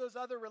all of those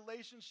other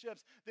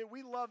relationships, that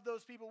we love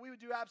those people, we would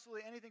do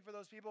absolutely anything for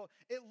those people.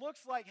 It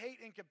looks like hate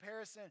in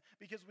comparison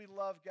because we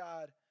love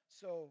God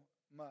so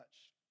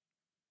much.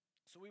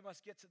 So we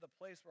must get to the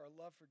place where our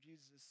love for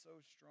Jesus is so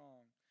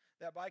strong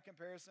that by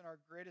comparison, our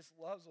greatest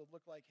loves will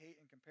look like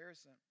hate in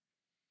comparison.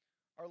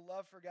 Our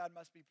love for God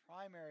must be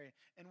primary.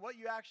 And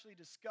what you actually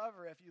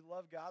discover if you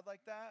love God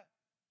like that,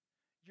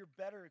 you're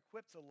better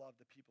equipped to love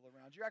the people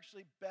around you. You're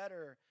actually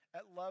better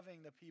at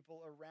loving the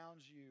people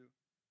around you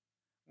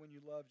when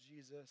you love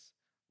Jesus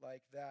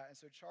like that. And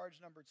so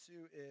charge number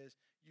 2 is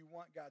you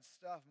want God's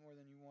stuff more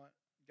than you want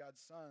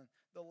God's son.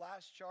 The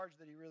last charge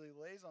that he really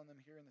lays on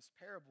them here in this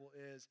parable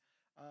is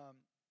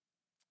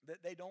that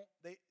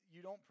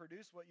you don't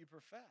produce what you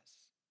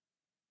profess.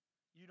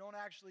 You don't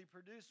actually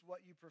produce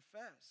what you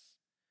profess.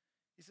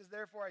 He says,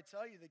 therefore, I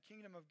tell you, the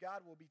kingdom of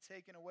God will be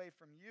taken away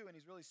from you. And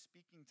he's really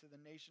speaking to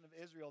the nation of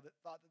Israel that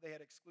thought that they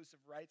had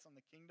exclusive rights on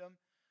the kingdom,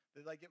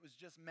 that like it was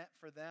just meant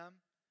for them.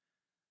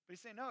 But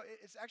he's saying, no,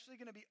 it's actually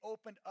going to be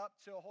opened up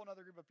to a whole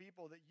other group of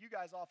people that you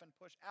guys often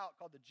push out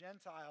called the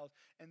Gentiles.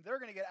 And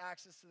they're going to get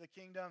access to the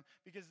kingdom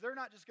because they're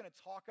not just going to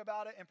talk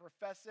about it and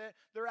profess it.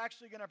 They're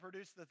actually going to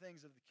produce the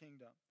things of the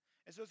kingdom.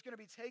 And so it's going to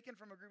be taken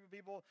from a group of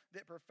people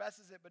that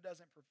professes it but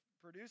doesn't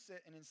produce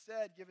it, and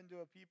instead given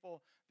to a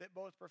people that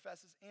both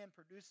professes and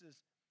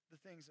produces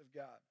the things of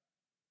God.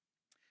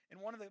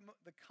 And one of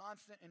the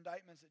constant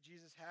indictments that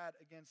Jesus had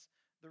against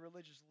the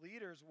religious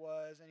leaders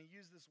was, and he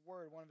used this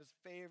word, one of his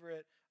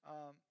favorite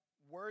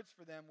words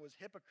for them was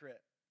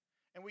hypocrite.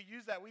 And we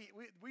use that.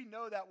 We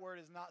know that word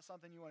is not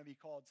something you want to be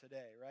called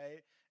today,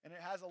 right? And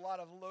it has a lot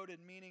of loaded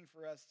meaning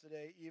for us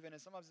today even, and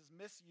sometimes it's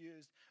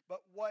misused.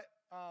 But what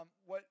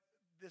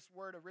this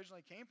word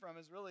originally came from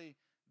is really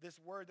this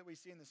word that we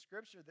see in the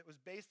scripture that was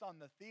based on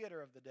the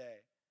theater of the day.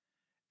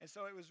 And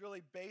so it was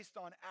really based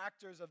on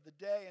actors of the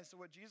day. And so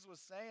what Jesus was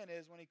saying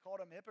is when he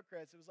called them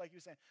hypocrites, it was like he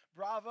was saying,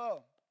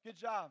 bravo, good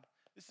job.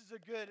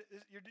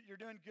 You're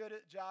doing good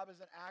at job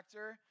as an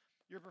actor.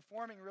 You're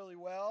performing really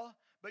well,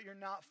 but you're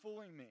not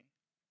fooling me.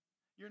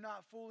 You're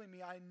not fooling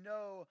me. I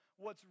know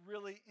what's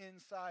really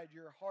inside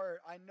your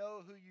heart. I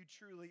know who you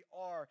truly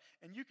are.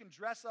 And you can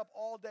dress up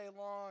all day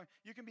long.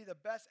 You can be the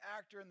best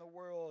actor in the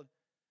world.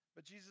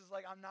 But Jesus is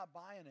like, I'm not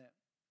buying it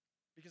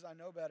because I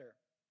know better.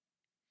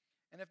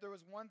 And if there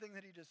was one thing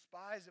that he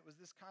despised, it was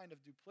this kind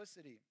of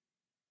duplicity.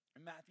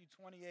 In Matthew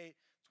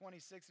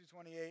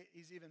 28:26-28,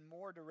 he's even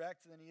more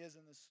direct than he is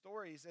in the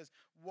story. He says,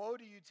 woe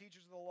to you,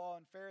 teachers of the law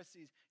and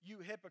Pharisees, you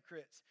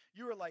hypocrites.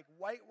 You are like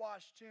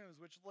whitewashed tombs,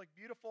 which look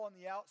beautiful on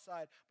the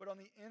outside, but on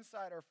the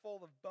inside are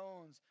full of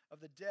bones of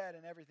the dead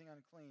and everything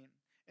unclean.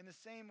 In the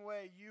same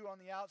way, you on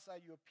the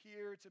outside, you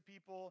appear to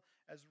people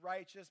as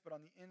righteous, but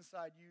on the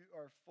inside, you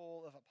are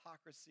full of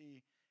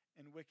hypocrisy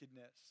and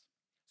wickedness.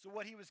 So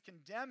what he was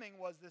condemning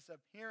was this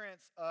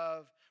appearance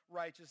of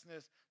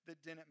righteousness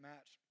that didn't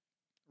match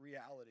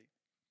reality.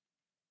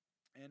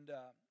 And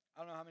I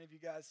don't know how many of you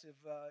guys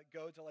have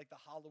go to like the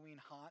Halloween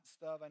haunt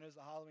stuff. I know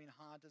the Halloween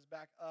haunt is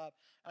back up.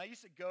 And I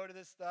used to go to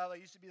this stuff. I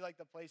used to be like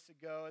the place to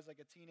go as like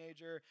a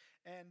teenager.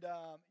 And,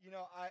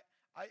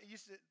 I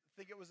used to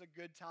think it was a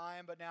good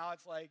time, but now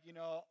it's like,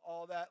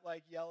 all that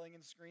like yelling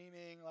and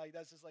screaming, like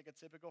that's just like a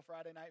typical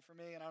Friday night for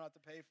me, and I don't have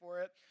to pay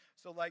for it.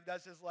 So like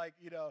that's just like,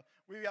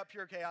 we got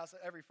pure chaos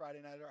every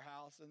Friday night at our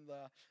house. And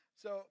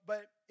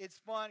but it's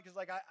fun because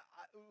like I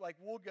like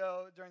we'll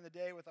go during the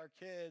day with our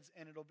kids,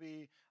 and it'll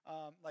be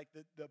like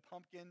the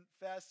pumpkin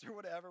fest or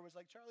whatever, was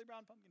like Charlie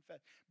Brown Pumpkin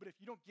Fest. But if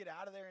you don't get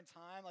out of there in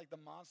time, like the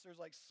monsters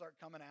like start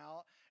coming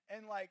out,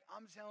 and like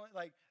I'm telling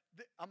like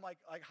I'm like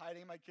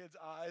hiding my kids'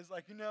 eyes,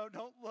 like,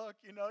 don't look,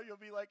 you'll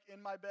be like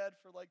in my bed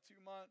for like 2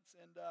 months.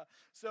 And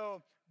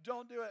so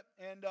don't do it.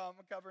 And I'm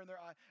covering their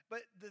eye.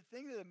 But the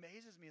thing that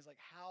amazes me is like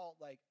how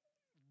like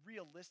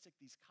realistic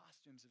these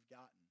costumes have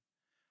gotten.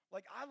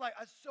 Like,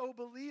 it's so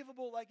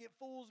believable. Like, it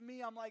fools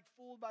me. I'm like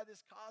fooled by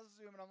this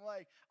costume. And I'm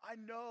like, I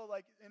know,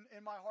 like,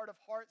 in my heart of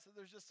hearts that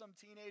there's just some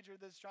teenager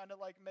that's trying to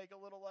like make a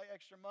little like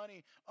extra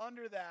money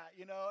under that,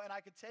 and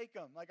I could take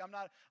them. Like, I'm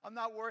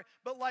not worried.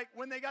 But like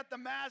when they got the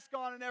mask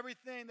on and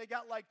everything, they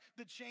got like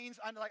the chains.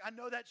 I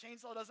know that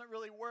chainsaw doesn't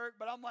really work,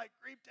 but I'm like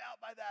creeped out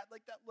by that.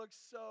 Like, that looks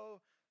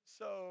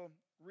so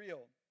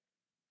real.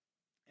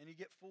 And you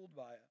get fooled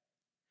by it.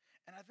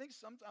 And I think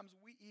sometimes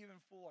we even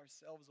fool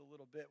ourselves a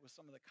little bit with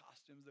some of the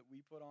costumes that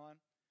we put on.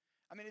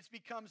 I mean, it's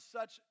become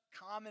such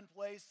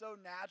commonplace, so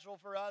natural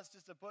for us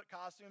just to put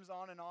costumes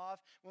on and off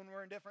when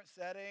we're in different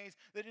settings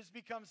that it's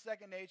become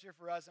second nature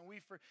for us. And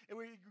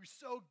we're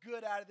so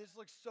good at it. This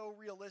looks so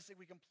realistic.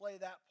 We can play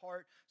that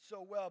part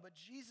so well. But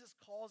Jesus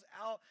calls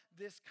out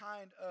this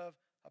kind of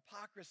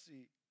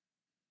hypocrisy.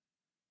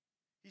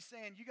 He's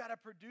saying you got to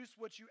produce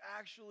what you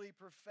actually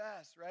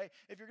profess, right?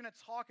 If you're going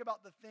to talk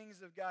about the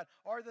things of God,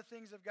 are the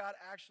things of God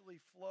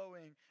actually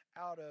flowing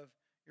out of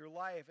your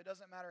life? It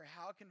doesn't matter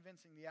how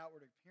convincing the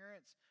outward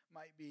appearance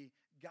might be.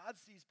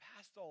 God sees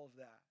past all of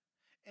that.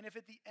 And if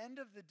at the end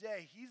of the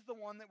day, he's the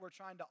one that we're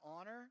trying to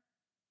honor,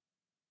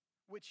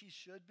 which he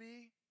should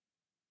be,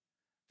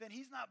 then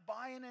he's not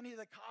buying any of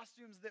the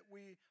costumes that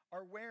we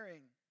are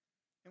wearing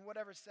in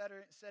whatever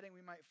setting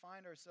we might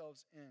find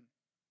ourselves in.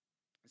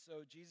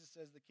 So Jesus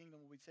says the kingdom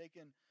will be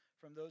taken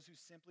from those who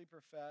simply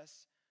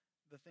profess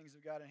the things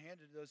of God and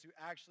handed to those who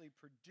actually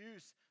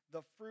produce the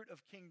fruit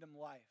of kingdom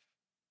life.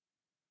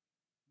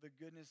 The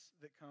goodness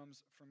that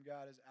comes from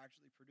God is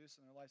actually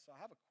produced in their life. So I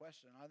have a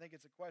question. I think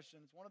it's a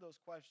question. It's one of those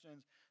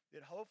questions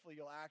that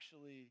hopefully you'll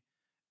actually,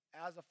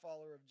 as a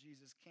follower of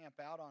Jesus, camp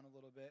out on a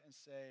little bit and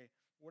say,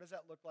 what does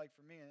that look like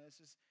for me? And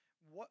this is,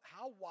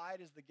 how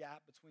wide is the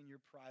gap between your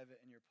private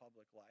and your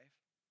public life?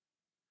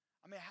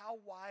 I mean,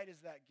 how wide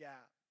is that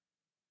gap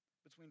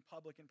between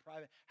public and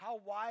private?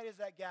 How wide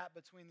is that gap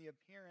between the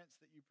appearance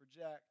that you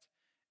project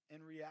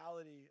and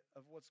reality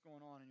of what's going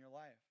on in your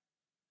life?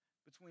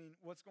 Between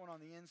what's going on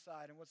the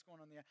inside and what's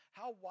going on the outside.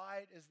 How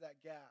wide is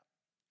that gap?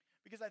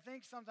 Because I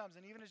think sometimes,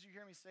 and even as you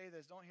hear me say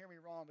this, don't hear me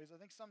wrong, because I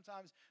think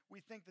sometimes we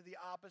think that the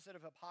opposite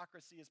of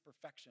hypocrisy is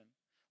perfection.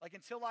 Like,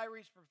 until I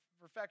reach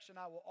perfection,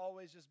 I will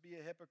always just be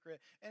a hypocrite.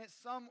 And in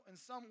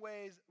some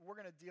ways, we're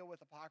going to deal with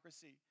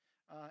hypocrisy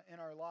in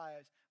our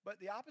lives.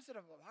 But the opposite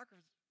of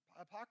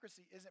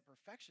hypocrisy isn't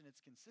perfection, it's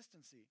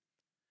consistency.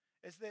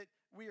 It's that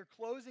we are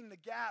closing the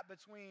gap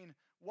between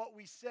what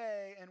we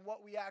say and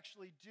what we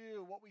actually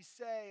do, what we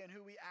say and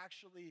who we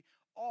actually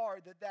are,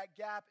 that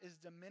gap is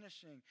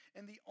diminishing.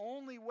 And the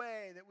only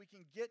way that we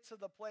can get to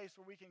the place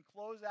where we can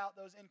close out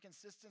those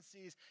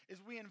inconsistencies is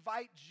we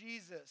invite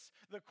Jesus,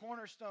 the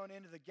cornerstone,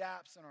 into the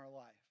gaps in our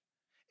life,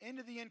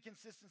 into the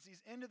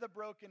inconsistencies, into the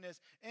brokenness,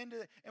 and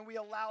we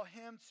allow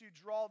him to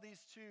draw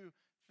these two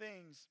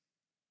things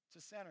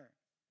to center.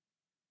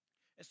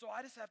 And so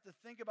I just have to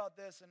think about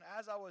this, and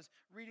as I was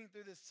reading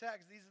through this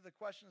text, these are the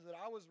questions that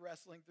I was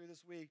wrestling through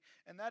this week,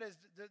 and that is,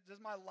 does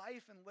my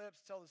life and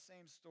lips tell the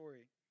same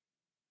story?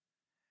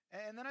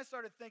 And then I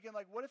started thinking,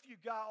 like, what if you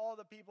got all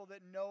the people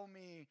that know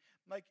me,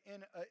 like,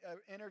 in an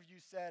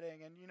interview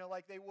setting, and,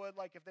 like they would,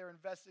 like, if they were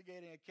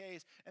investigating a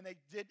case, and they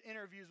did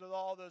interviews with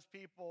all those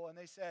people, and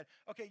they said,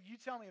 okay, you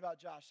tell me about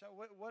Josh. So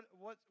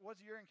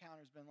what's your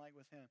encounters been like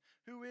with him?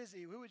 Who is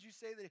he? Who would you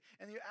say that?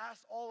 And you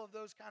ask all of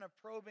those kind of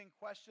probing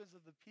questions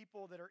of the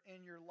people that are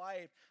in your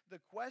life.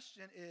 The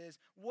question is,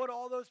 would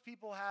all those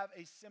people have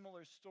a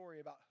similar story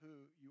about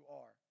who you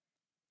are?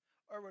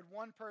 Or would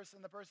one person,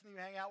 the person that you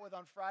hang out with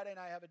on Friday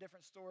night, have a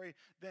different story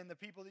than the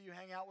people that you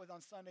hang out with on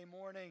Sunday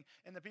morning?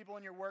 And the people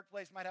in your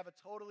workplace might have a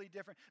totally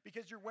different,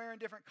 because you're wearing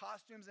different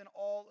costumes in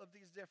all of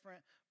these different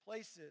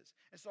places.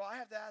 And so I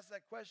have to ask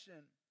that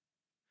question.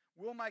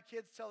 Will my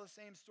kids tell the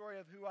same story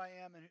of who I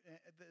am and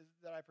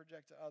that I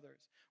project to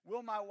others?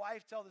 Will my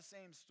wife tell the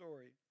same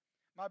story?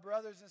 My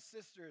brothers and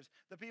sisters,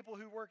 the people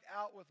who work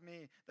out with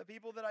me, the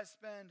people that I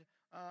spend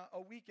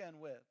a weekend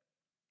with.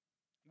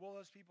 Will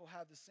those people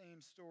have the same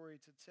story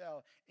to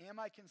tell?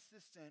 Am I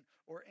consistent,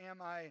 or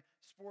am I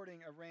sporting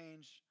a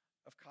range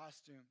of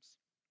costumes?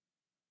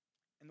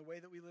 And the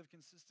way that we live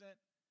consistent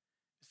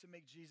is to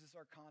make Jesus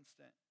our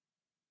constant.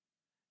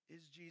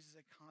 Is Jesus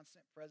a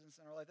constant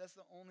presence in our life? That's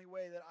the only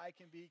way that I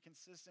can be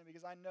consistent,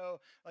 because I know,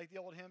 like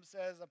the old hymn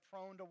says, I'm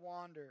prone to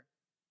wander.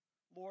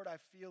 Lord, I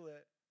feel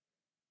it.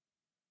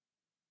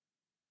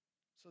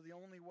 So the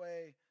only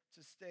way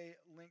to stay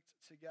linked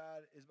to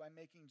God is by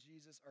making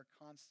Jesus our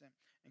constant.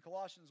 In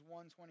Colossians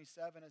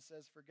 1:27, it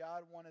says, "For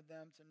God wanted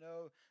them to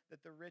know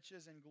that the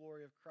riches and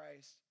glory of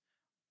Christ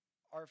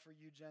are for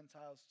you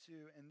Gentiles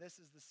too." And this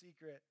is the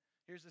secret.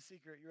 Here's the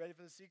secret. You ready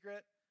for the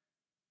secret?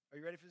 Are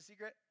you ready for the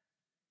secret?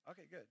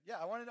 Okay, good.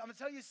 Yeah, I'm going to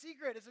tell you a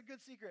secret. It's a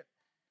good secret.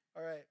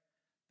 All right.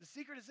 The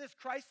secret is this: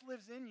 Christ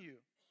lives in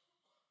you.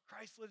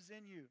 Christ lives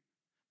in you.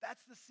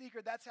 That's the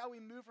secret. That's how we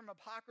move from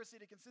hypocrisy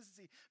to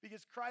consistency,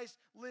 because Christ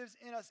lives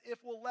in us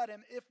if we'll let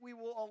him, if we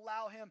will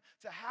allow him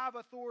to have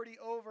authority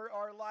over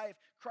our life.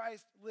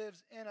 Christ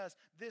lives in us.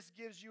 This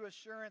gives you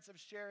assurance of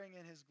sharing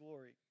in his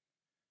glory,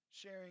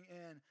 sharing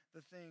in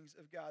the things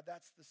of God.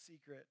 That's the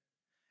secret.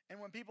 And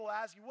when people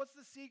ask you, what's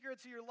the secret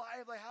to your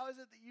life? Like, how is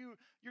it that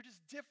you're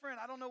just different?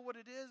 I don't know what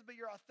it is, but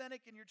you're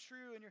authentic and you're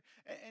true,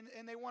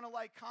 and they want to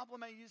like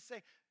compliment you. You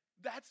say,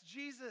 that's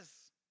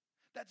Jesus.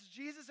 That's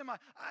Jesus in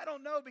I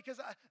don't know,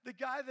 because the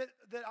guy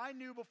that I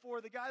knew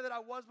before, the guy that I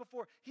was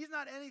before, he's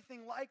not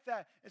anything like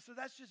that. And so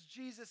that's just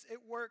Jesus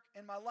at work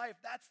in my life.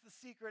 That's the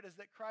secret, is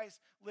that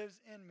Christ lives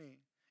in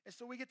me. And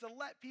so we get to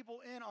let people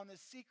in on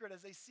this secret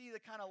as they see the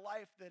kind of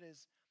life that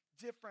is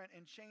different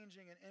and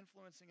changing and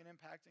influencing and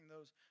impacting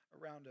those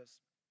around us.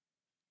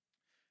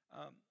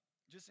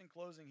 Just in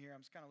closing here,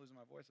 I'm just kind of losing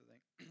my voice, I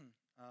think.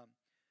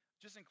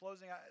 Just in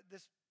closing,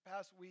 this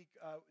past week,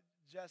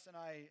 Jess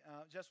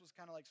was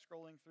kind of like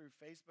scrolling through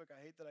Facebook.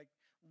 I hate that I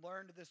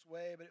learned this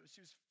way, but she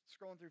was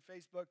scrolling through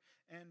Facebook,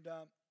 and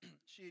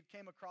she had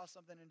came across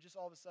something, and just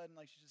all of a sudden,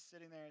 like, she's just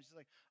sitting there, and she's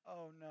like,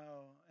 "Oh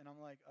no!" And I'm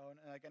like, "Oh," and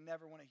like, I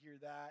never want to hear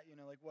that,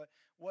 like,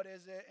 what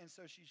is it? And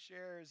so she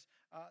shares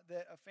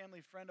that a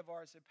family friend of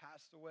ours had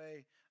passed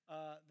away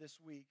this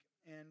week,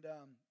 and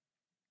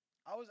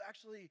I was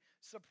actually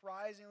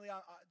surprisingly,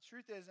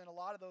 truth is, in a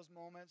lot of those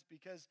moments,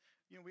 because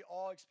we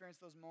all experience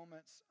those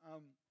moments.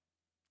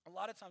 A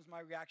lot of times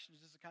my reaction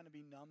is just to kind of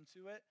be numb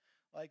to it,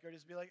 or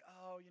just be like,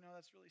 "Oh,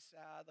 that's really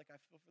sad. Like, I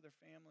feel for their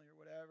family," or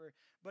whatever.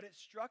 But it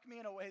struck me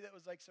in a way that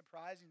was like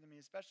surprising to me,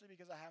 especially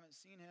because I haven't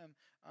seen him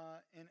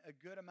in a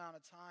good amount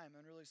of time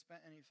and really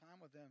spent any time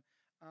with him.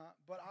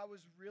 But I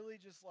was really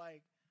just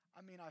like,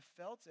 I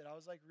felt it. I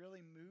was like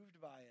really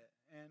moved by it.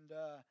 And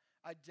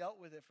I dealt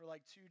with it for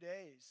like 2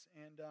 days,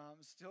 and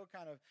still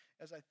kind of,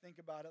 as I think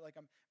about it,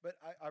 but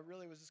I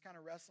really was just kind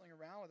of wrestling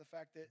around with the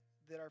fact that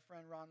our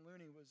friend Ron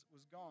Looney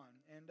was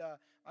gone. And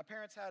my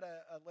parents had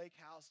a lake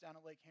house down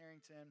at Lake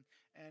Harrington,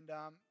 and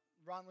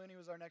Ron Looney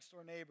was our next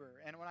door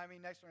neighbor. And when I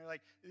mean next door,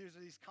 like, these are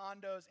these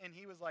condos, and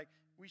he was like,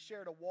 we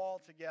shared a wall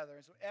together.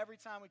 And so every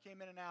time we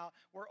came in and out,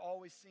 we're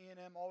always seeing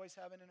him, always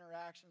having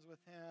interactions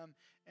with him.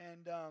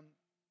 And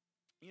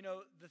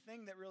the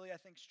thing that really, I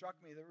think, struck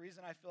me, the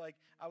reason I feel like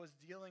I was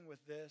dealing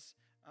with this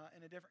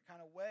in a different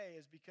kind of way,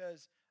 is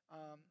because,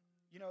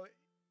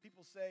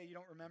 people say you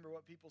don't remember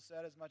what people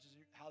said as much as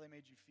how they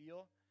made you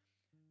feel.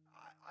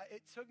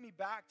 It took me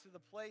back to the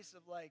place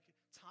of, like,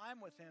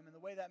 time with him and the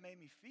way that made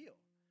me feel.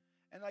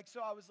 And, like, so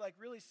I was, like,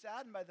 really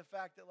saddened by the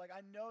fact that, like, I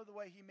know the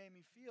way he made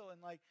me feel.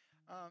 And, like,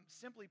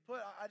 simply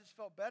put, I just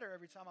felt better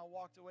every time I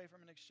walked away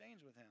from an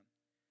exchange with him.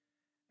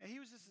 And he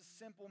was just a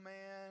simple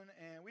man,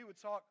 and we would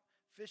talk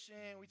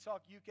fishing, we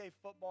talk UK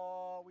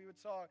football,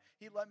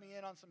 he let me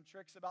in on some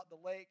tricks about the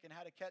lake and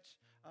how to catch,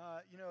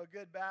 a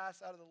good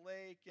bass out of the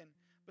lake.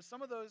 But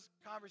some of those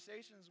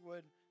conversations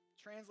would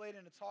translate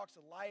into talks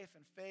of life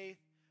and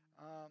faith.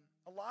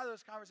 A lot of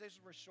those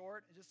conversations were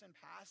short and just in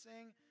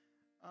passing,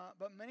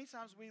 but many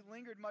times we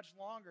lingered much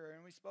longer,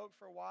 and we spoke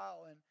for a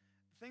while. And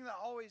the thing that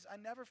I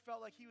never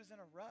felt like he was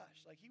in a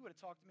rush. Like, he would have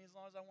talked to me as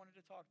long as I wanted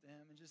to talk to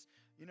him, and just,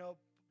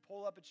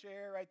 pull up a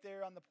chair right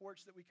there on the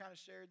porch that we kind of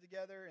shared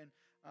together, and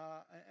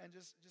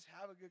just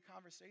have a good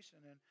conversation.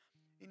 And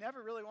he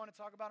never really wanted to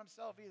talk about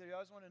himself either. He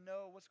always wanted to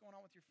know what's going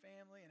on with your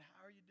family and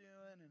how are you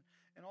doing,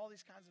 and all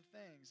these kinds of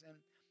things. And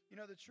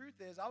the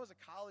truth is, I was a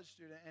college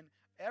student, and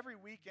every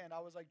weekend I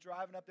was like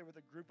driving up there with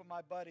a group of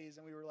my buddies,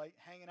 and we were like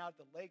hanging out at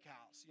the lake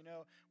house,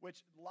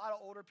 which a lot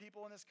of older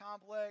people in this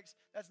complex,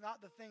 that's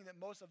not the thing that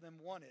most of them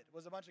wanted,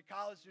 was a bunch of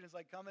college students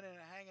like coming in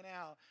and hanging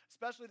out,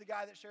 especially the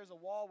guy that shares a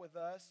wall with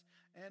us.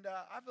 And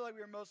I feel like we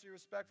were mostly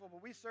respectful,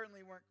 but we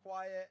certainly weren't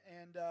quiet.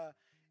 And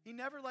he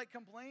never like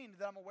complained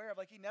that I'm aware of.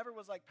 Like, he never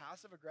was like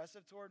passive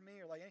aggressive toward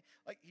me, or like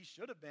he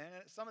should have been.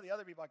 And some of the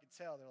other people, I could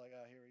tell, they're like,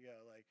 "Oh, here we go."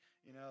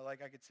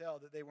 Like I could tell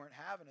that they weren't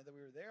having it, that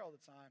we were there all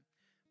the time.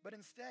 But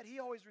instead,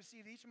 he always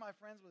received each of my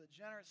friends with a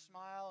generous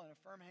smile and a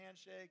firm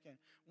handshake, and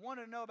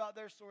wanted to know about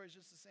their stories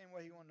just the same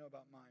way he wanted to know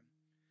about mine.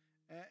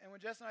 And when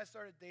Jess and I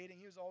started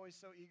dating, he was always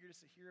so eager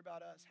just to hear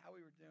about us, how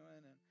we were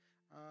doing, and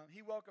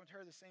he welcomed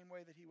her the same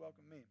way that he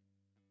welcomed me.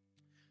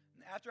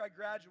 And after I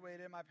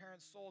graduated, my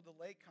parents sold the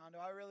lake condo.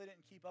 I really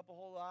didn't keep up a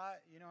whole lot.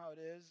 You know how it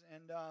is.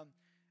 And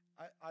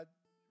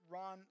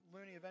Ron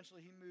Looney, eventually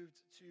he moved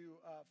to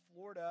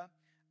Florida,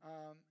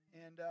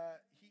 and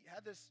he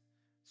had this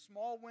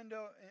small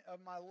window of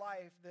my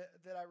life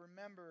that I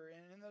remember.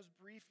 And in those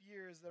brief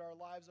years that our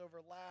lives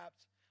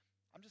overlapped,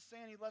 I'm just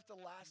saying he left a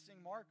lasting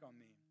mark on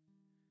me.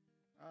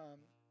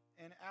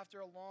 And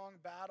after a long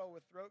battle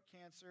with throat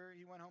cancer,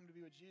 he went home to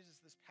be with Jesus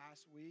this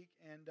past week.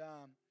 And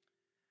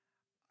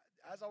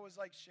as I was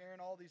like sharing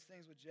all these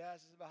things with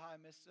Jess about how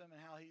I missed him and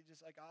how he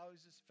just like, I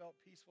always just felt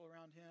peaceful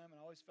around him and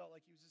I always felt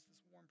like he was just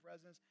this warm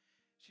presence.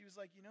 She was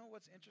like, you know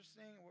what's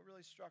interesting? And what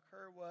really struck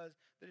her was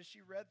that as she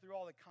read through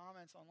all the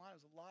comments online,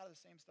 it was a lot of the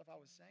same stuff I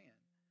was saying.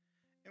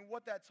 And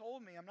what that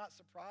told me, I'm not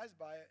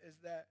surprised by it, is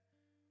that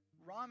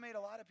Ron made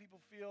a lot of people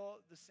feel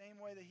the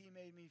same way that he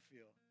made me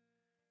feel.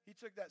 He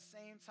took that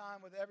same time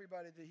with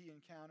everybody that he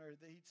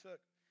encountered that he took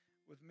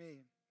with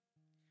me.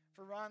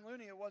 For Ron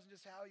Looney, it wasn't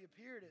just how he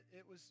appeared,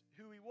 it was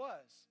who he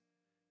was.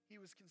 He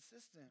was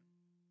consistent.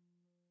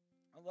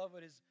 I love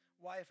what his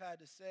wife had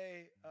to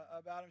say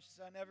about him. She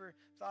said, I never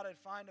thought I'd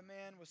find a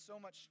man with so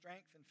much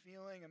strength and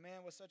feeling, a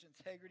man with such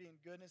integrity and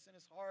goodness in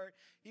his heart.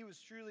 He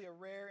was truly a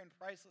rare and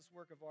priceless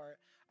work of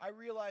art. I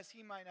realized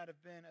he might not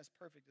have been as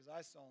perfect as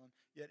I saw him,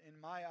 yet in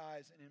my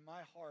eyes and in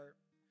my heart,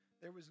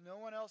 there was no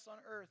one else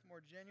on earth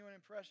more genuine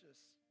and precious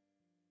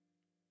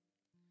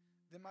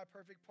than my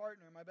perfect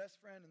partner, my best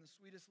friend, and the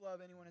sweetest love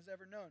anyone has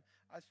ever known.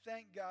 I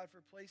thank God for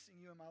placing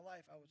you in my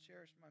life. I will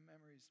cherish my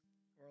memories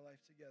of our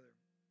life together.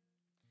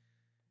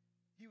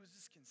 He was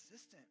just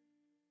consistent.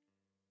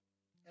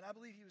 And I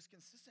believe he was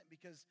consistent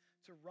because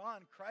to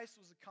Ron, Christ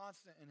was a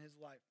constant in his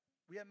life.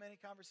 We had many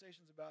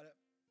conversations about it.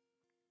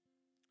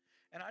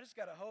 And I just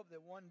got to hope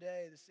that one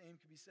day the same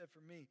could be said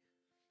for me.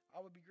 I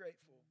would be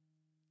grateful.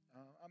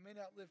 I may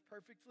not live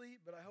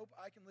perfectly, but I hope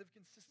I can live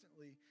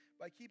consistently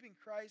by keeping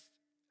Christ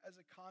as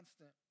a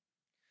constant.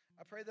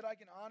 I pray that I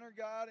can honor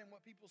God in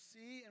what people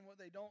see and what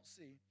they don't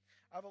see.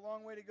 I have a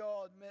long way to go,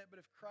 I'll admit,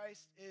 but if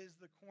Christ is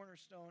the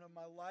cornerstone of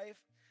my life,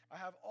 I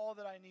have all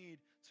that I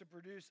need to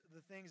produce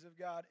the things of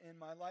God in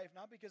my life,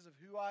 not because of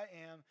who I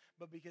am,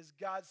 but because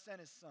God sent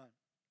his son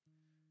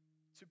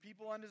to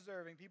people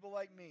undeserving, people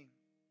like me,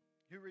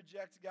 who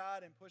reject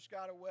God and push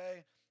God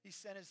away. He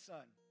sent his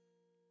son,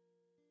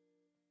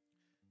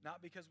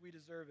 not because we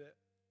deserve it.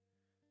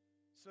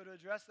 So to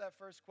address that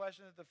first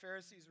question that the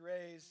Pharisees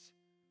raised,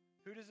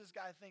 who does this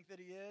guy think that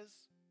he is?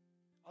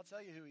 I'll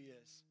tell you who he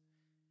is.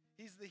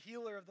 He's the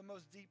healer of the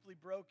most deeply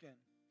broken.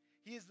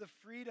 He is the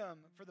freedom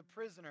for the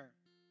prisoner.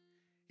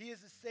 He is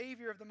the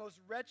savior of the most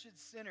wretched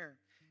sinner.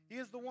 He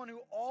is the one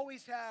who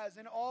always has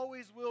and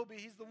always will be.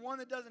 He's the one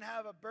that doesn't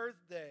have a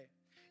birthday.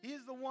 He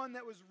is the one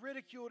that was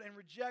ridiculed and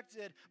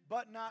rejected,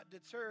 but not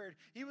deterred.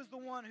 He was the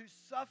one who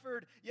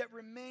suffered, yet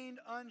remained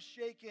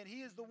unshaken.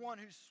 He is the one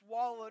who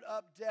swallowed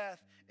up death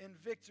in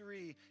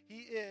victory. He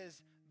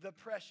is the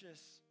precious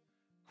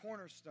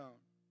cornerstone.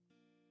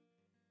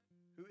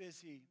 Who is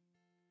he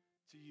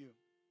to you?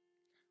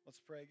 Let's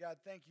pray. God,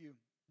 thank you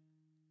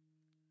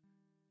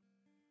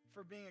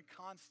for being a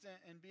constant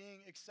and being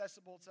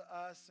accessible to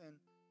us. And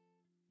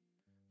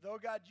though,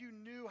 God, you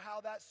knew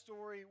how that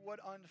story would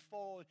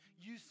unfold,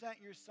 you sent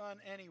your son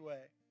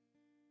anyway.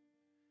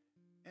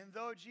 And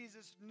though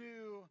Jesus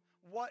knew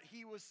what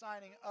he was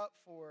signing up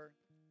for,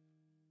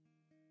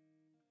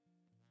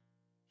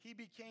 he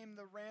became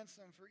the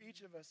ransom for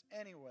each of us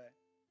anyway.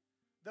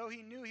 Though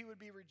he knew he would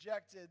be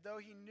rejected, though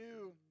he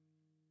knew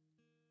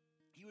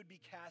he would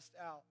be cast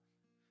out,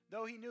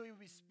 though he knew he would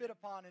be spit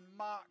upon and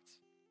mocked,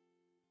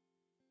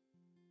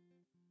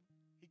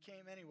 he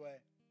came anyway.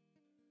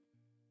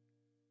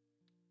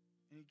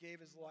 And he gave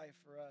his life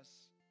for us.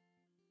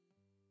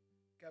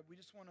 God, we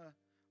just want to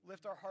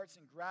lift our hearts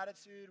in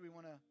gratitude. We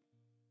want to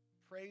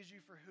praise you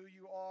for who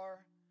you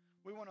are.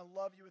 We want to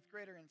love you with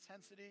greater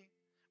intensity.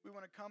 We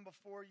want to come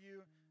before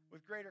you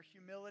with greater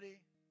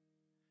humility.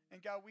 And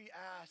God, we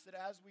ask that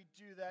as we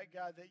do that,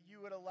 God, that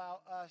you would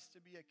allow us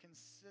to be a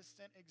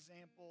consistent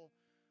example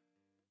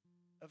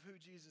of who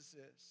Jesus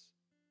is.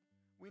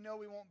 We know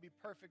we won't be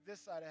perfect this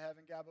side of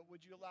heaven, God, but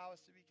would you allow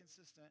us to be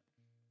consistent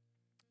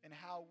in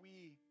how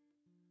we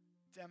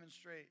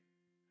demonstrate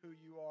who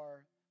you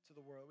are to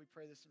the world? We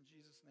pray this in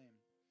Jesus' name.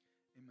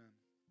 Amen.